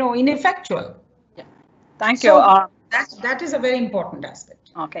 ineffectual. Yeah. Thank you. So that is a very important aspect.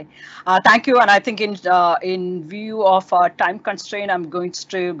 Okay, thank you. And I think in view of time constraint, I'm going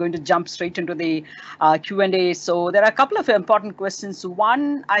to jump straight into the Q&A. So there are a couple of important questions.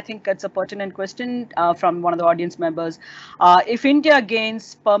 One, I think it's a pertinent question from one of the audience members. If India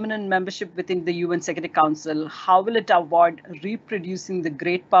gains permanent membership within the UN Security Council, how will it avoid reproducing the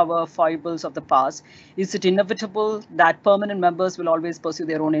great power foibles of the past? Is it inevitable that permanent members will always pursue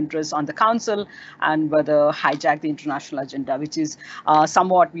their own interests on the council and whether hijack the international agenda, which is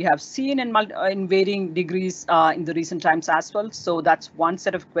somewhat we have seen in varying degrees in the recent times as well. So that's one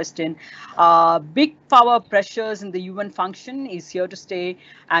set of question. Big power pressures in the UN function is here to stay.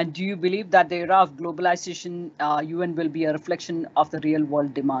 And do you believe that the era of globalization, UN will be a reflection of the real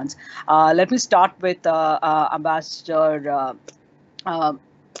world demands? Let me start with Ambassador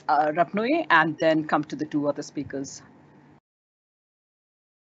Rapnouil and then come to the two other speakers.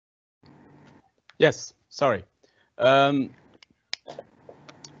 Yes, sorry.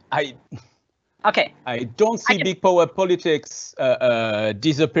 I don't see big power politics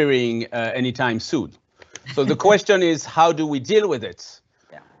disappearing anytime soon. So the question is, how do we deal with it?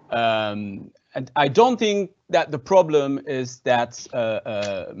 Yeah. And I don't think that the problem is that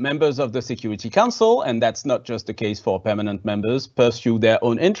members of the Security Council, and that's not just the case for permanent members, pursue their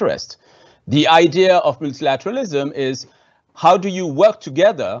own interest. The idea of multilateralism is how do you work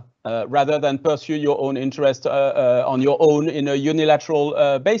together rather than pursue your own interest on your own in a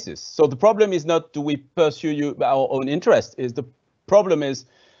unilateral basis. So the problem is not do we pursue our own interest, the problem is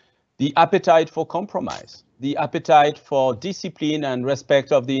the appetite for compromise, the appetite for discipline and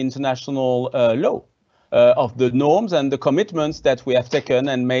respect of the international law, of the norms and the commitments that we have taken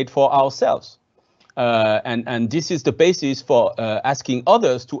and made for ourselves. And this is the basis for asking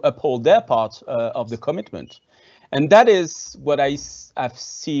others to uphold their part of the commitment. And that is what I've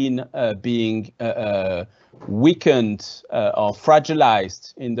seen being weakened or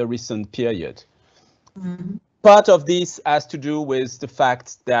fragilized in the recent period. Mm-hmm. Part of this has to do with the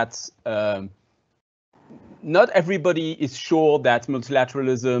fact that not everybody is sure that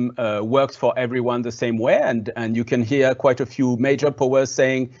multilateralism works for everyone the same way. And you can hear quite a few major powers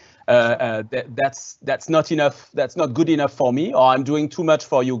saying that's not enough, that's not good enough for me, or I'm doing too much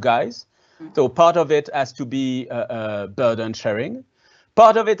for you guys. So part of it has to be burden sharing.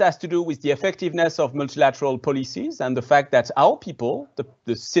 Part of it has to do with the effectiveness of multilateral policies and the fact that our people,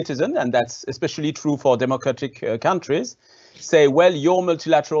 the citizen, and that's especially true for democratic countries, say, well, your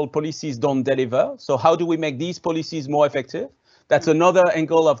multilateral policies don't deliver. So how do we make these policies more effective? That's another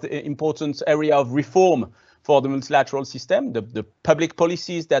angle of the important area of reform for the multilateral system, the public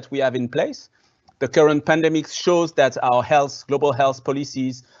policies that we have in place. The current pandemic shows that our global health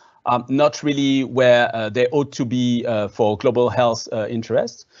policies not really where they ought to be for global health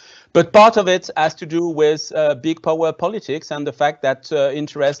interests. But part of it has to do with big power politics and the fact that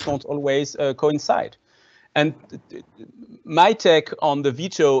interests don't always coincide. And my take on the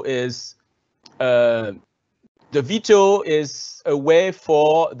veto is the veto is a way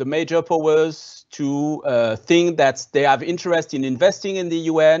for the major powers to think that they have interest in investing in the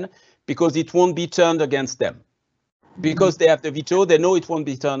UN because it won't be turned against them. Because they have the veto, they know it won't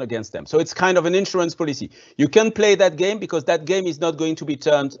be turned against them. So it's kind of an insurance policy. You can play that game because that game is not going to be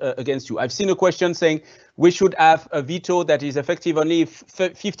turned against you. I've seen a question saying we should have a veto that is effective only if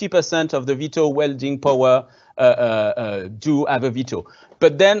 50% of the veto wielding power do have a veto.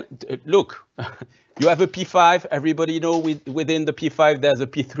 But then, look, you have a P5, everybody knows within the P5 there's a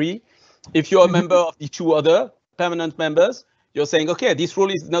P3. If you're a member of the two other permanent members, you're saying, okay, this rule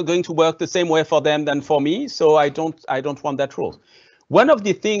is not going to work the same way for them than for me, so I don't want that rule. One of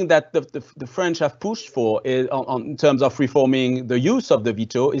the things that the French have pushed for in terms of reforming the use of the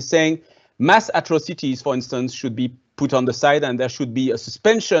veto is saying mass atrocities, for instance, should be put on the side, and there should be a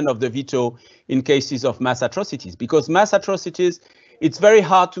suspension of the veto in cases of mass atrocities. Because mass atrocities, it's very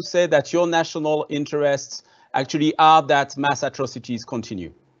hard to say that your national interests actually are that mass atrocities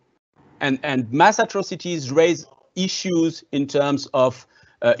continue. And mass atrocities raise issues in terms of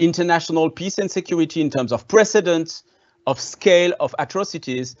international peace and security, in terms of precedent, of scale of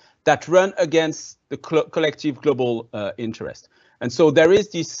atrocities that run against the collective global interest. And so there is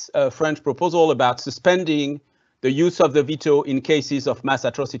this French proposal about suspending the use of the veto in cases of mass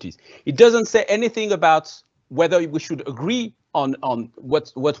atrocities. It doesn't say anything about whether we should agree on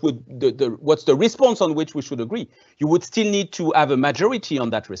what's the response on which we should agree. You would still need to have a majority on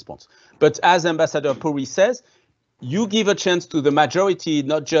that response. But as Ambassador Puri says, you give a chance to the majority,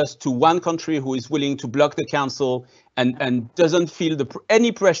 not just to one country who is willing to block the council and doesn't feel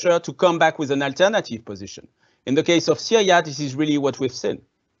any pressure to come back with an alternative position. In the case of Syria, this is really what we've seen.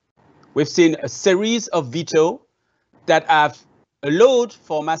 We've seen a series of veto that have allowed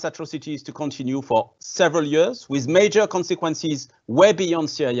for mass atrocities to continue for several years with major consequences way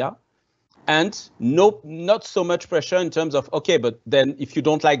beyond Syria, and not so much pressure in terms of, okay, but then if you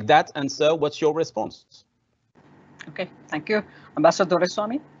don't like that answer, what's your response? Okay, thank you. Ambassador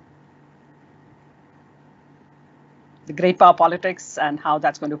Doraiswami? The great power politics and how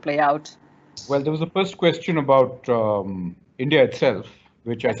that's going to play out. Well, there was a first question about India itself,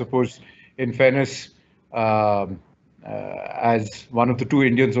 which I suppose, in fairness, as one of the two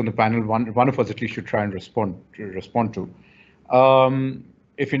Indians on the panel, one of us at least should try and respond to.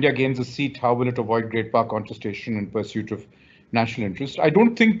 If India gains a seat, how will it avoid great power contestation in pursuit of national interest? I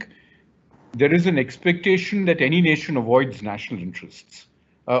don't think there is an expectation that any nation avoids national interests,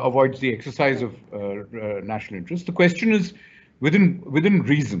 avoids the exercise of national interests. The question is within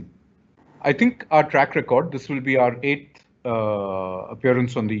reason. I think our track record, this will be our 8th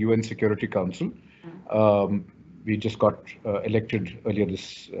appearance on the UN Security Council. We just got elected earlier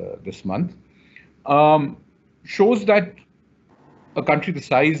this month. Shows that a country the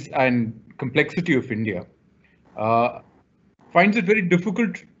size and complexity of India finds it very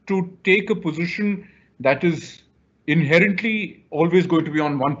difficult to take a position that is inherently always going to be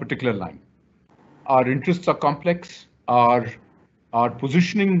on one particular line. Our interests are complex. Our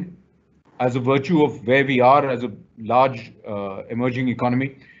positioning as a virtue of where we are as a large emerging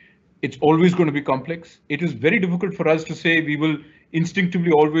economy, it's always going to be complex. It is very difficult for us to say we will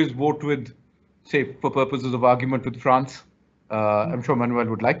instinctively always vote with, say, for purposes of argument, with France. I'm sure Manuel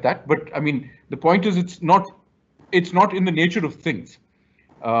would like that. But I mean, the point is, it's not in the nature of things.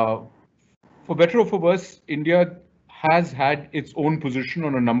 For better or for worse, India has had its own position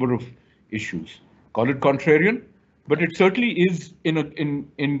on a number of issues. Call it contrarian, but it certainly is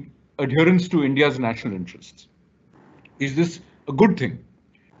in adherence to India's national interests. Is this a good thing?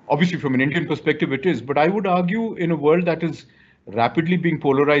 Obviously, from an Indian perspective, it is. But I would argue, in a world that is rapidly being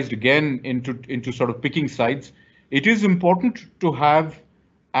polarized again into sort of picking sides, it is important to have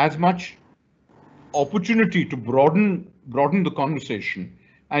as much opportunity to broaden the conversation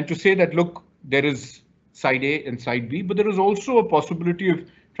and to say that, look, there is side A and side B, but there is also a possibility of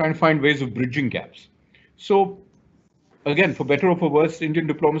trying to find ways of bridging gaps. So again, for better or for worse, Indian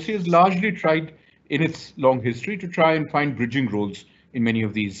diplomacy has largely tried in its long history to try and find bridging roles in many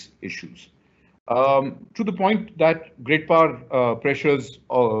of these issues. To the point that great power pressures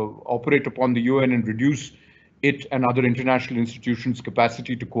operate upon the UN and reduce it and other international institutions'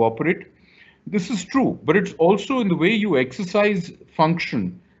 capacity to cooperate. This is true, but it's also in the way you exercise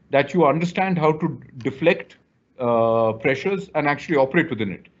function that you understand how to deflect pressures and actually operate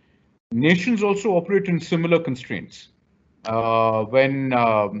within it. Nations also operate in similar constraints. When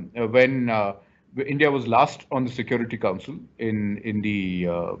India was last on the Security Council in the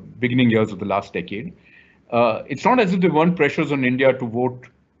beginning years of the last decade, it's not as if there weren't pressures on India to vote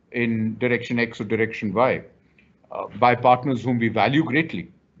in direction X or direction Y by partners whom we value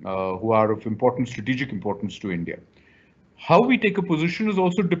greatly, who are of strategic importance to India. How we take a position is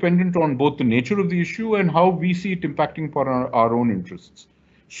also dependent on both the nature of the issue and how we see it impacting upon our own interests.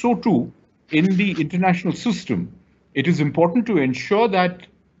 So too, in the international system, it is important to ensure that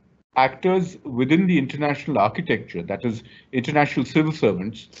actors within the international architecture, that is, international civil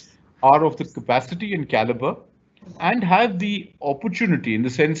servants, are of the capacity and caliber and have the opportunity, in the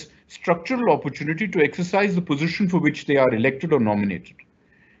sense, structural opportunity to exercise the position for which they are elected or nominated.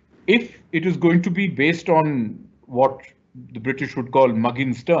 If it is going to be based on what the British would call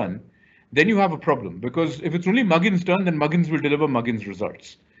Muggins' turn, then you have a problem, because if it's only Muggins' turn, then Muggins will deliver Muggins'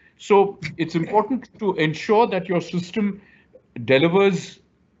 results. So it's important to ensure that your system delivers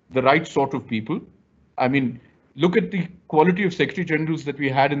the right sort of people. I mean, look at the quality of Secretary Generals that we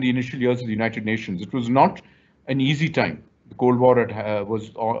had in the initial years of the United Nations. It was not an easy time. The Cold War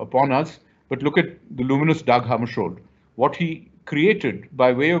was upon us, but look at the luminous Dag Hammarskjöld, what he created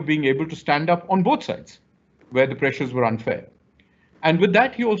by way of being able to stand up on both sides, where the pressures were unfair. And with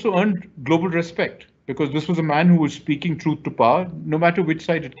that, he also earned global respect, because this was a man who was speaking truth to power, no matter which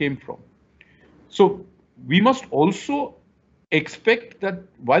side it came from. So we must also expect that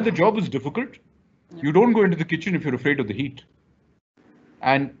while the job is difficult, you don't go into the kitchen if you're afraid of the heat.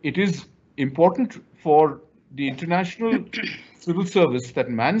 And it is important for the international civil service that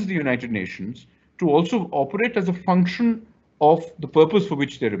mans the United Nations to also operate as a function of the purpose for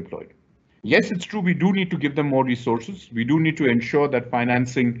which they're employed. Yes, it's true, we do need to give them more resources. We do need to ensure that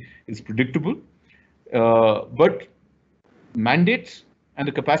financing is predictable. But mandates and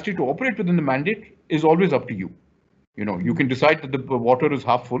the capacity to operate within the mandate is always up to you. You know, you can decide that the water is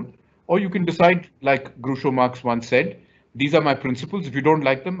half full, or you can decide, like Groucho Marx once said, these are my principles. If you don't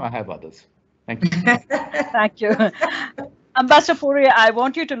like them, I have others. Thank you. Thank you. Ambassador Puri, I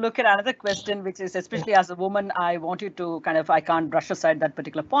want you to look at another question, which is, especially as a woman, I want you to I can't brush aside that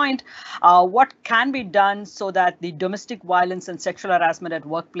particular point. What can be done so that the domestic violence and sexual harassment at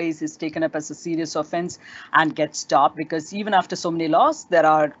workplace is taken up as a serious offense and gets stopped? Because even after so many laws, there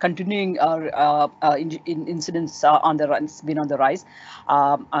are continuing incidents on the rise.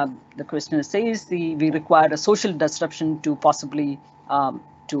 The questioner says we require a social disruption to possibly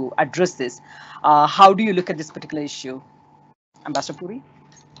to address this. How do you look at this particular issue? Ambassador Puri?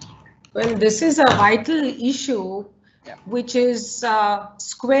 Well, this is a vital issue, which is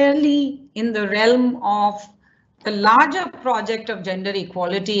squarely in the realm of the larger project of gender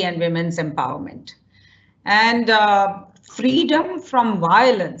equality and women's empowerment. And freedom from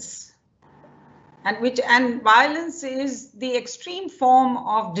violence, and violence is the extreme form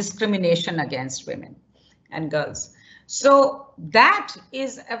of discrimination against women and girls. So that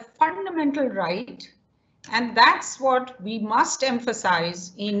is a fundamental right. And that's what we must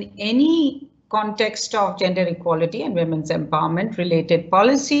emphasize in any context of gender equality and women's empowerment related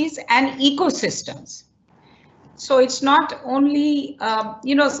policies and ecosystems. So it's not only,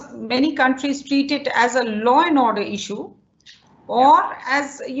 many countries treat it as a law and order issue, or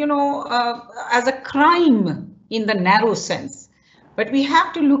as, as a crime in the narrow sense. But we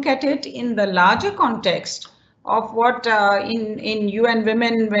have to look at it in the larger context of what in UN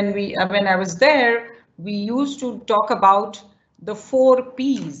Women, when I was there, we used to talk about the 4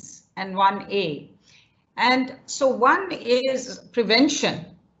 Ps and 1A. And so one is prevention,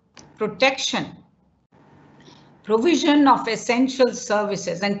 protection, provision of essential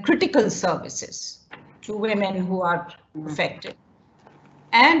services and critical services to women who are affected,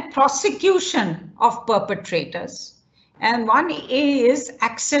 and prosecution of perpetrators. And 1A is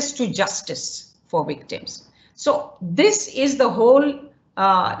access to justice for victims. So this is the whole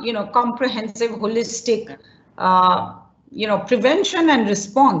comprehensive, holistic, prevention and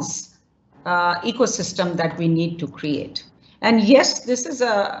response ecosystem that we need to create. And yes, this is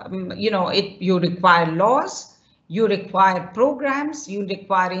you require laws, you require programs, you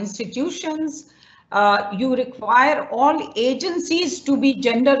require institutions, you require all agencies to be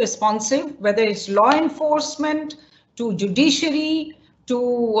gender responsive, whether it's law enforcement, to judiciary,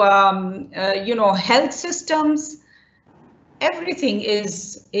 to health systems. Everything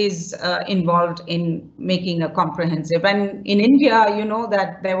is involved in making a comprehensive. And in India, you know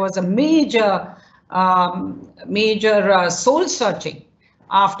that there was a major soul searching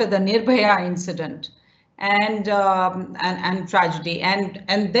after the Nirbhaya incident and tragedy,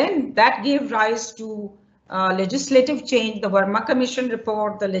 and then that gave rise to legislative change, the Verma Commission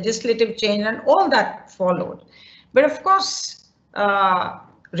report, the legislative change, and all that followed. But of course,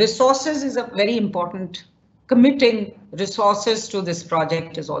 resources is a very important. Committing resources to this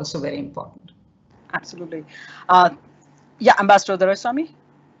project is also very important. Absolutely. Ambassador Doraiswami.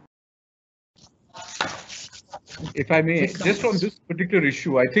 If I may, just on this particular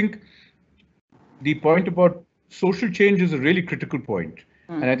issue, I think the point about social change is a really critical point.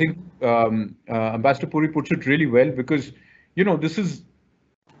 And I think Ambassador Puri puts it really well, because,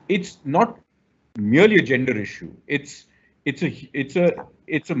 it's not merely a gender issue. It's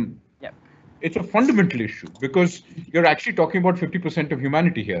a fundamental issue, because you're actually talking about 50% of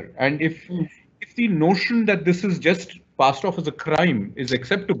humanity here. And if the notion that this is just passed off as a crime is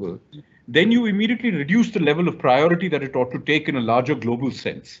acceptable, then you immediately reduce the level of priority that it ought to take in a larger global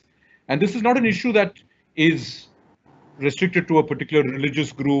sense. And this is not an issue that is restricted to a particular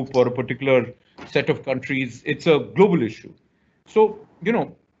religious group or a particular set of countries. It's a global issue. So,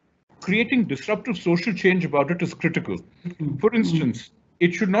 creating disruptive social change about it is critical. For instance,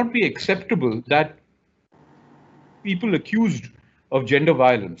 it should not be acceptable that people accused of gender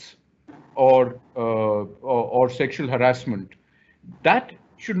violence or sexual harassment, that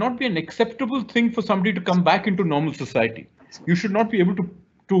should not be an acceptable thing for somebody to come back into normal society. You should not be able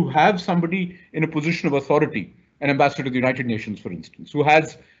to have somebody in a position of authority, an ambassador to the United Nations, for instance, who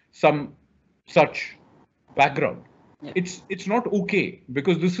has some such background. Yeah. It's not okay,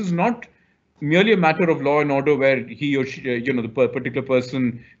 because this is not merely a matter of law and order where he or she, the particular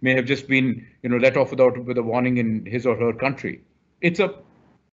person may have just been, let off with a warning in his or her country. It's an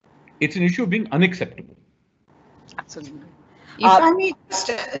issue of being unacceptable. Absolutely. If I may just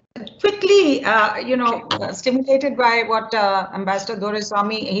quickly, stimulated by what Ambassador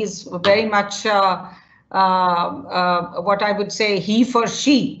Doraiswami, he's very much what I would say he for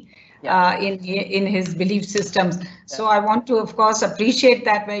she in his belief systems. Yeah. So I want to, of course, appreciate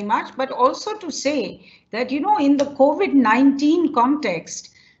that very much, but also to say that, in the COVID-19 context,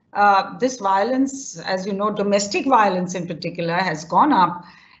 this violence, as you know, domestic violence in particular, has gone up.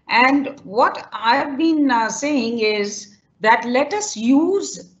 And what I've been saying is that let us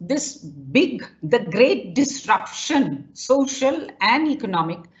use the great disruption, social and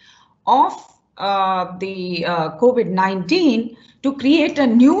economic, of the COVID-19 to create a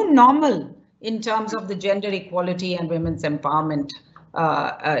new normal in terms of the gender equality and women's empowerment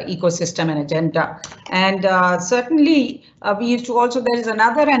ecosystem and agenda. And certainly we used to also, there is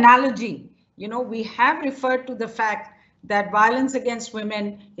another analogy, we have referred to the fact that violence against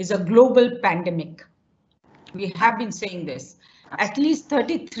women is a global pandemic. We have been saying this. At least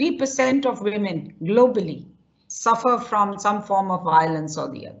 33% of women globally suffer from some form of violence or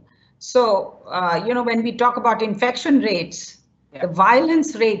the other. So, when we talk about infection rates, the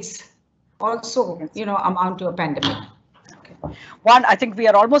violence rates also, amount to a pandemic. One, I think we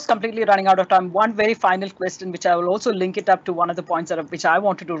are almost completely running out of time. One very final question, which I will also link it up to one of the points which I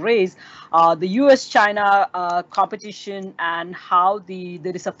wanted to raise, the US-China competition and how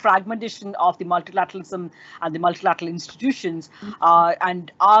there is a fragmentation of the multilateralism and the multilateral institutions.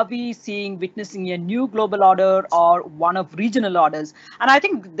 And are we witnessing a new global order or one of regional orders? And I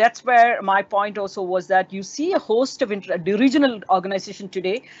think that's where my point also was, that you see a host of the regional organization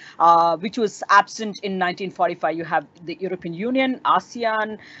today, which was absent in 1945. You have the European Union,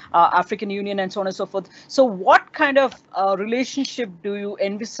 ASEAN, African Union, and so on and so forth. So what kind of relationship do you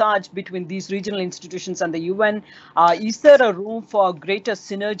envisage between these regional institutions and the UN? Is there a room for greater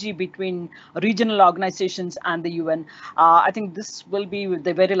synergy between regional organizations and the UN? I think this will be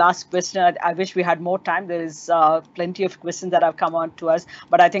the very last question. I wish we had more time. There is plenty of questions that have come on to us,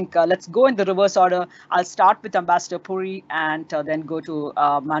 but I think let's go in the reverse order. I'll start with Ambassador Puri and then go to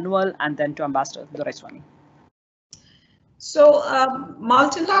Manuel and then to Ambassador Doraiswami. So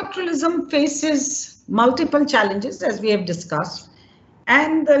multilateralism faces multiple challenges, as we have discussed,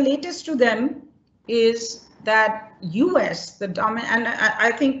 and the latest to them is that US, and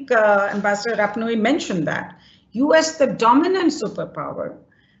I think Ambassador Rapnouil mentioned that, US, the dominant superpower,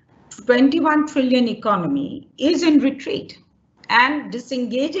 21 trillion economy, is in retreat and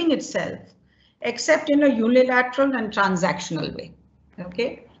disengaging itself, except in a unilateral and transactional way.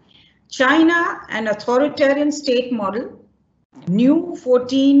 Okay, China, an authoritarian state model, new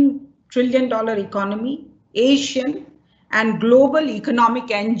 $14 trillion economy, Asian and global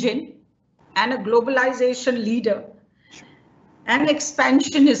economic engine, and a globalization leader, an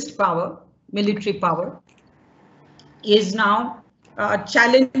expansionist power, military power, is now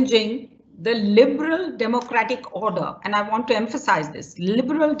challenging the liberal democratic order. And I want to emphasize this,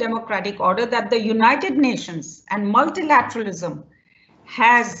 liberal democratic order that the United Nations and multilateralism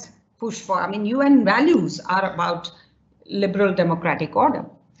has pushed for. I mean, UN values are about liberal democratic order.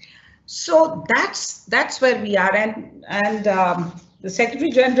 So that's where we are, and the Secretary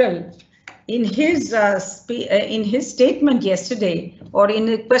General, in his statement yesterday, or in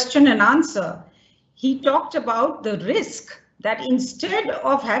a question and answer, he talked about the risk that instead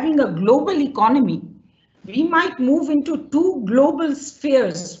of having a global economy, we might move into two global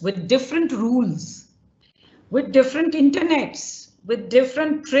spheres with different rules, with different internets, with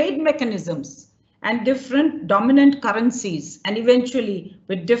different trade mechanisms, and different dominant currencies, and eventually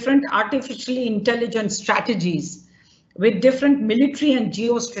with different artificially intelligent strategies, with different military and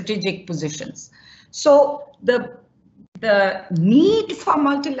geostrategic positions. So the need for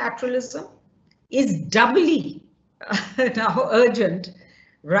multilateralism is doubly now urgent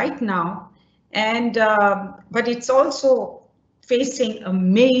right now, and but it's also facing a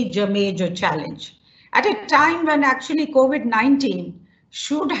major challenge at a time when actually COVID-19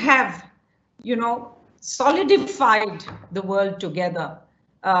 should have, solidified the world together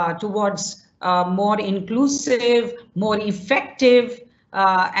towards more inclusive, more effective,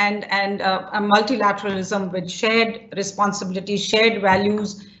 and a multilateralism with shared responsibilities, shared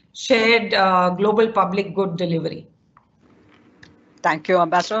values, shared global public good delivery. Thank you,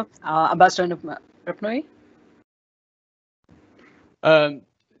 Ambassador. Ambassador Rapnouil?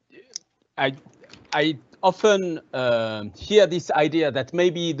 I often hear this idea that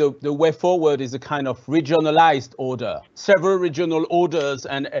maybe the way forward is a kind of regionalized order, several regional orders,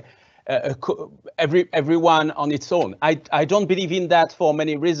 and everyone on its own. I don't believe in that for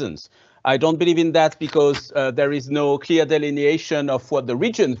many reasons. I don't believe in that because there is no clear delineation of what the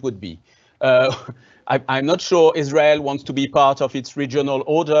regions would be. I'm not sure Israel wants to be part of its regional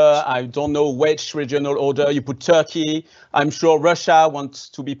order. I don't know which regional order. You put Turkey. I'm sure Russia wants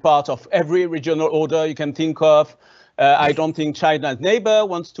to be part of every regional order you can think of. I don't think China's neighbor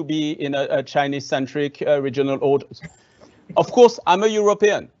wants to be in a Chinese-centric regional order. Of course, I'm a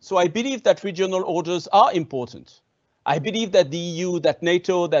European, so I believe that regional orders are important. I believe that the EU, that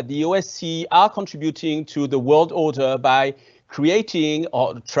NATO, that the OSCE are contributing to the world order by creating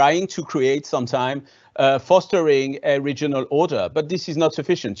or trying to create sometime fostering a regional order. But this is not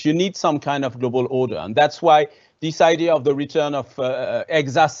sufficient. You need some kind of global order. And that's why this idea of the return of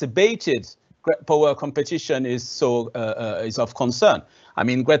exacerbated great power competition is of concern. I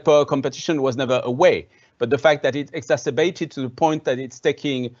mean, great power competition was never a way, but the fact that it's exacerbated to the point that it's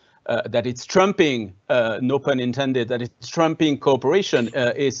taking that it's trumping, no pun intended, that it's trumping cooperation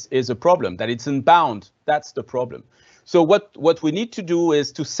is a problem, that it's unbound. That's the problem. So what we need to do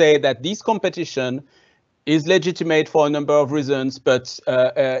is to say that this competition is legitimate for a number of reasons, but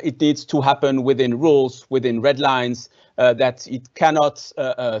it needs to happen within rules, within red lines, that it cannot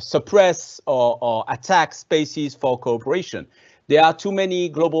suppress or attack spaces for cooperation. There are too many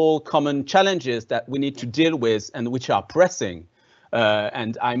global common challenges that we need to deal with and which are pressing.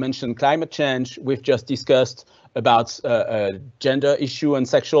 And I mentioned climate change. We've just discussed about gender issue and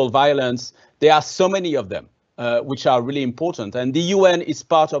sexual violence. There are so many of them which are really important. And the UN is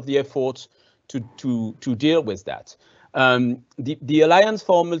part of the effort to deal with that. The Alliance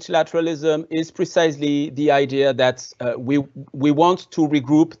for Multilateralism is precisely the idea that we want to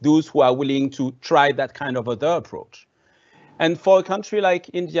regroup those who are willing to try that kind of other approach. And for a country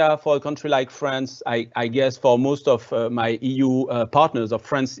like India, for a country like France, I guess for most of my EU partners, of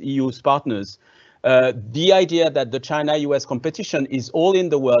France EU's partners, the idea that the China-US competition is all in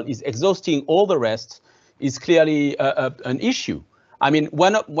the world, is exhausting all the rest, is clearly an issue. I mean,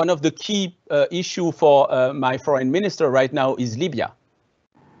 one of the key issue for my foreign minister right now is Libya.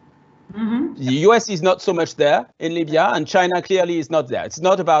 Mm-hmm. The US is not so much there in Libya, and China clearly is not there. It's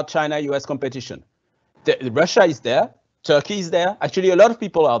not about China-US competition. Russia is there. Turkey is there. Actually, a lot of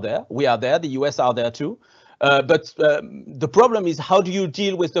people are there. We are there. The US are there too. But the problem is, how do you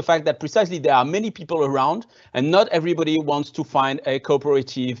deal with the fact that precisely there are many people around and not everybody wants to find a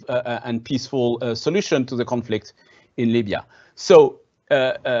cooperative and peaceful solution to the conflict in Libya? So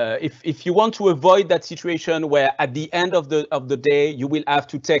if you want to avoid that situation where at the end of the day, you will have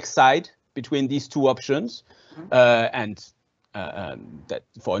to take side between these two options, that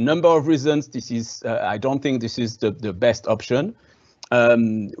for a number of reasons, this is I don't think this is the best option.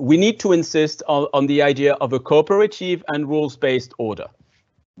 We need to insist on the idea of a cooperative and rules-based order.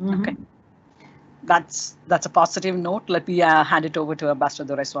 Okay, that's a positive note. Let me hand it over to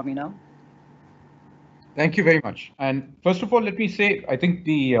Ambassador Doraiswami now. Thank you very much. And first of all, let me say, I think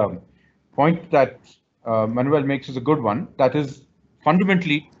the point that Manuel makes is a good one. That is,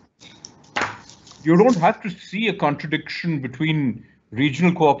 fundamentally, you don't have to see a contradiction between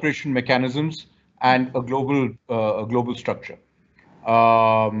regional cooperation mechanisms and a global structure.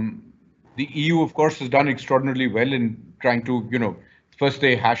 The EU, of course, has done extraordinarily well in trying to, first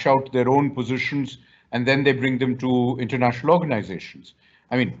they hash out their own positions and then they bring them to international organizations.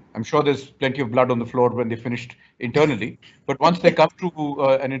 I mean, I'm sure there's plenty of blood on the floor when they finished internally, but once they come to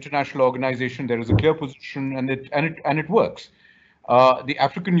an international organization, there is a clear position and it works. The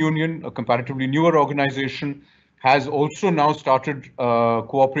African Union, a comparatively newer organization, has also now started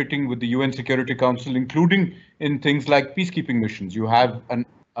cooperating with the UN Security Council, including in things like peacekeeping missions. You have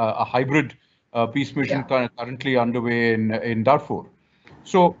a hybrid peace mission currently underway in Darfur.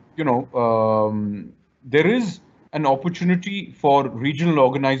 So, there is an opportunity for regional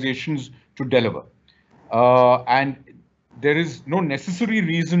organizations to deliver. And there is no necessary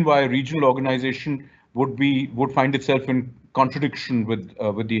reason why a regional organization would find itself in contradiction with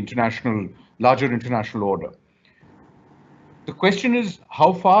the larger international order. The question is,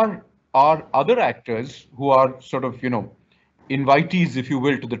 how far are other actors who are sort of, invitees, if you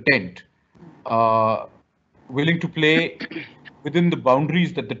will, to the tent, willing to play within the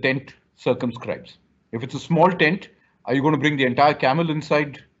boundaries that the tent circumscribes? If it's a small tent, are you going to bring the entire camel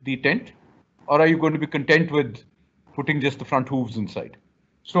inside the tent? Or are you going to be content with putting just the front hooves inside?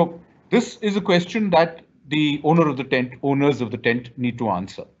 So this is a question that the owners of the tent need to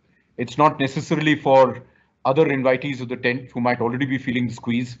answer. It's not necessarily for other invitees of the tent who might already be feeling the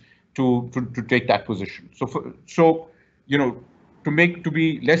squeeze to take that position. So you know, to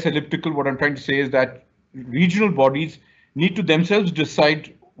be less elliptical, what I'm trying to say is that regional bodies need to themselves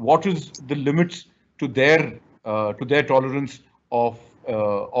decide what is the limits to their tolerance of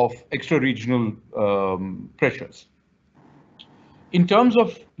extra-regional pressures. In terms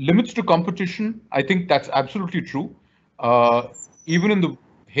of limits to competition, I think that's absolutely true. Even in the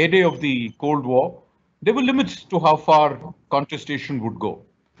heyday of the Cold War, there were limits to how far contestation would go.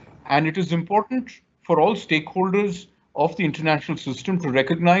 And it is important for all stakeholders of the international system to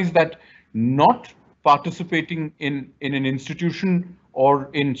recognize that not participating in an institution or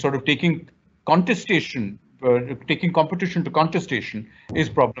in sort of taking competition to contestation is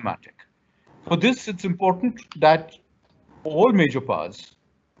problematic. For this, it's important that all major powers,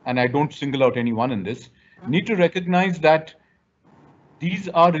 and I don't single out anyone in this, need to recognize that these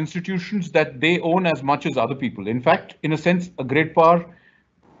are institutions that they own as much as other people. In fact, in a sense, a great power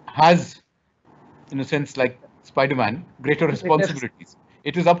has, in a sense, like Spider-Man, greater responsibilities.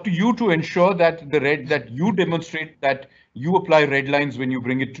 It is up to you to ensure that that you demonstrate that you apply red lines when you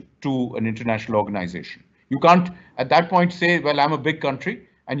bring it to an international organization. You can't at that point say, well, I'm a big country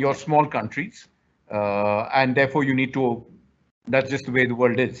and you're small countries, and therefore you need to, that's just the way the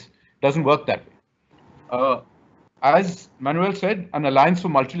world is. Doesn't work that way. As Manuel said, an alliance for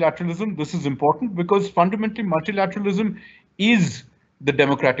multilateralism, this is important because fundamentally multilateralism is the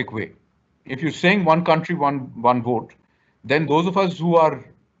democratic way. If you're saying one country, one vote, then those of us who are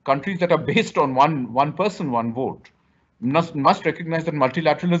countries that are based on one person, one vote, must recognize that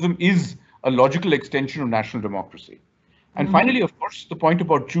multilateralism is a logical extension of national democracy. And finally, of course, the point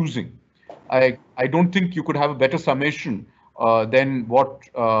about choosing. I don't think you could have a better summation than what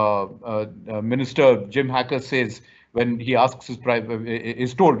Minister Jim Hacker says when he asks his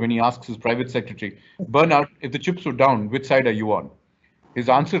private secretary, Bernard, if the chips were down, which side are you on? His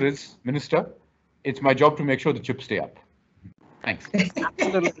answer is, Minister, it's my job to make sure the chips stay up. Thanks.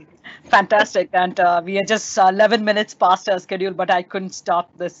 Absolutely. Fantastic. And we are just 11 minutes past our schedule, but I couldn't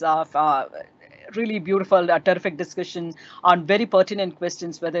stop this really beautiful, terrific discussion on very pertinent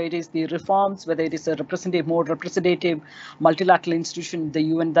questions, whether it is the reforms, whether it is a more representative multilateral institution, the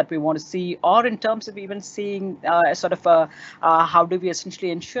UN that we want to see, or in terms of even seeing how do we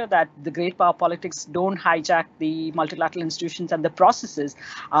essentially ensure that the great power politics don't hijack the multilateral institutions and the processes.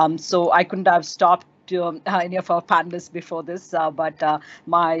 So I couldn't have stopped any of our panelists before this, but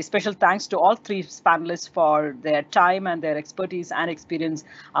my special thanks to all three panelists for their time and their expertise and experience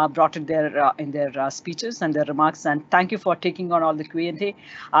brought in their speeches and their remarks. And thank you for taking on all the Q&A.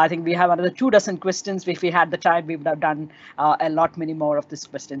 I think we have another 24 questions. If we had the time, we would have done a lot many more of these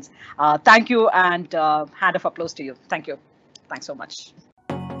questions. Thank you, and hand of applause to you. Thank you. Thanks so much.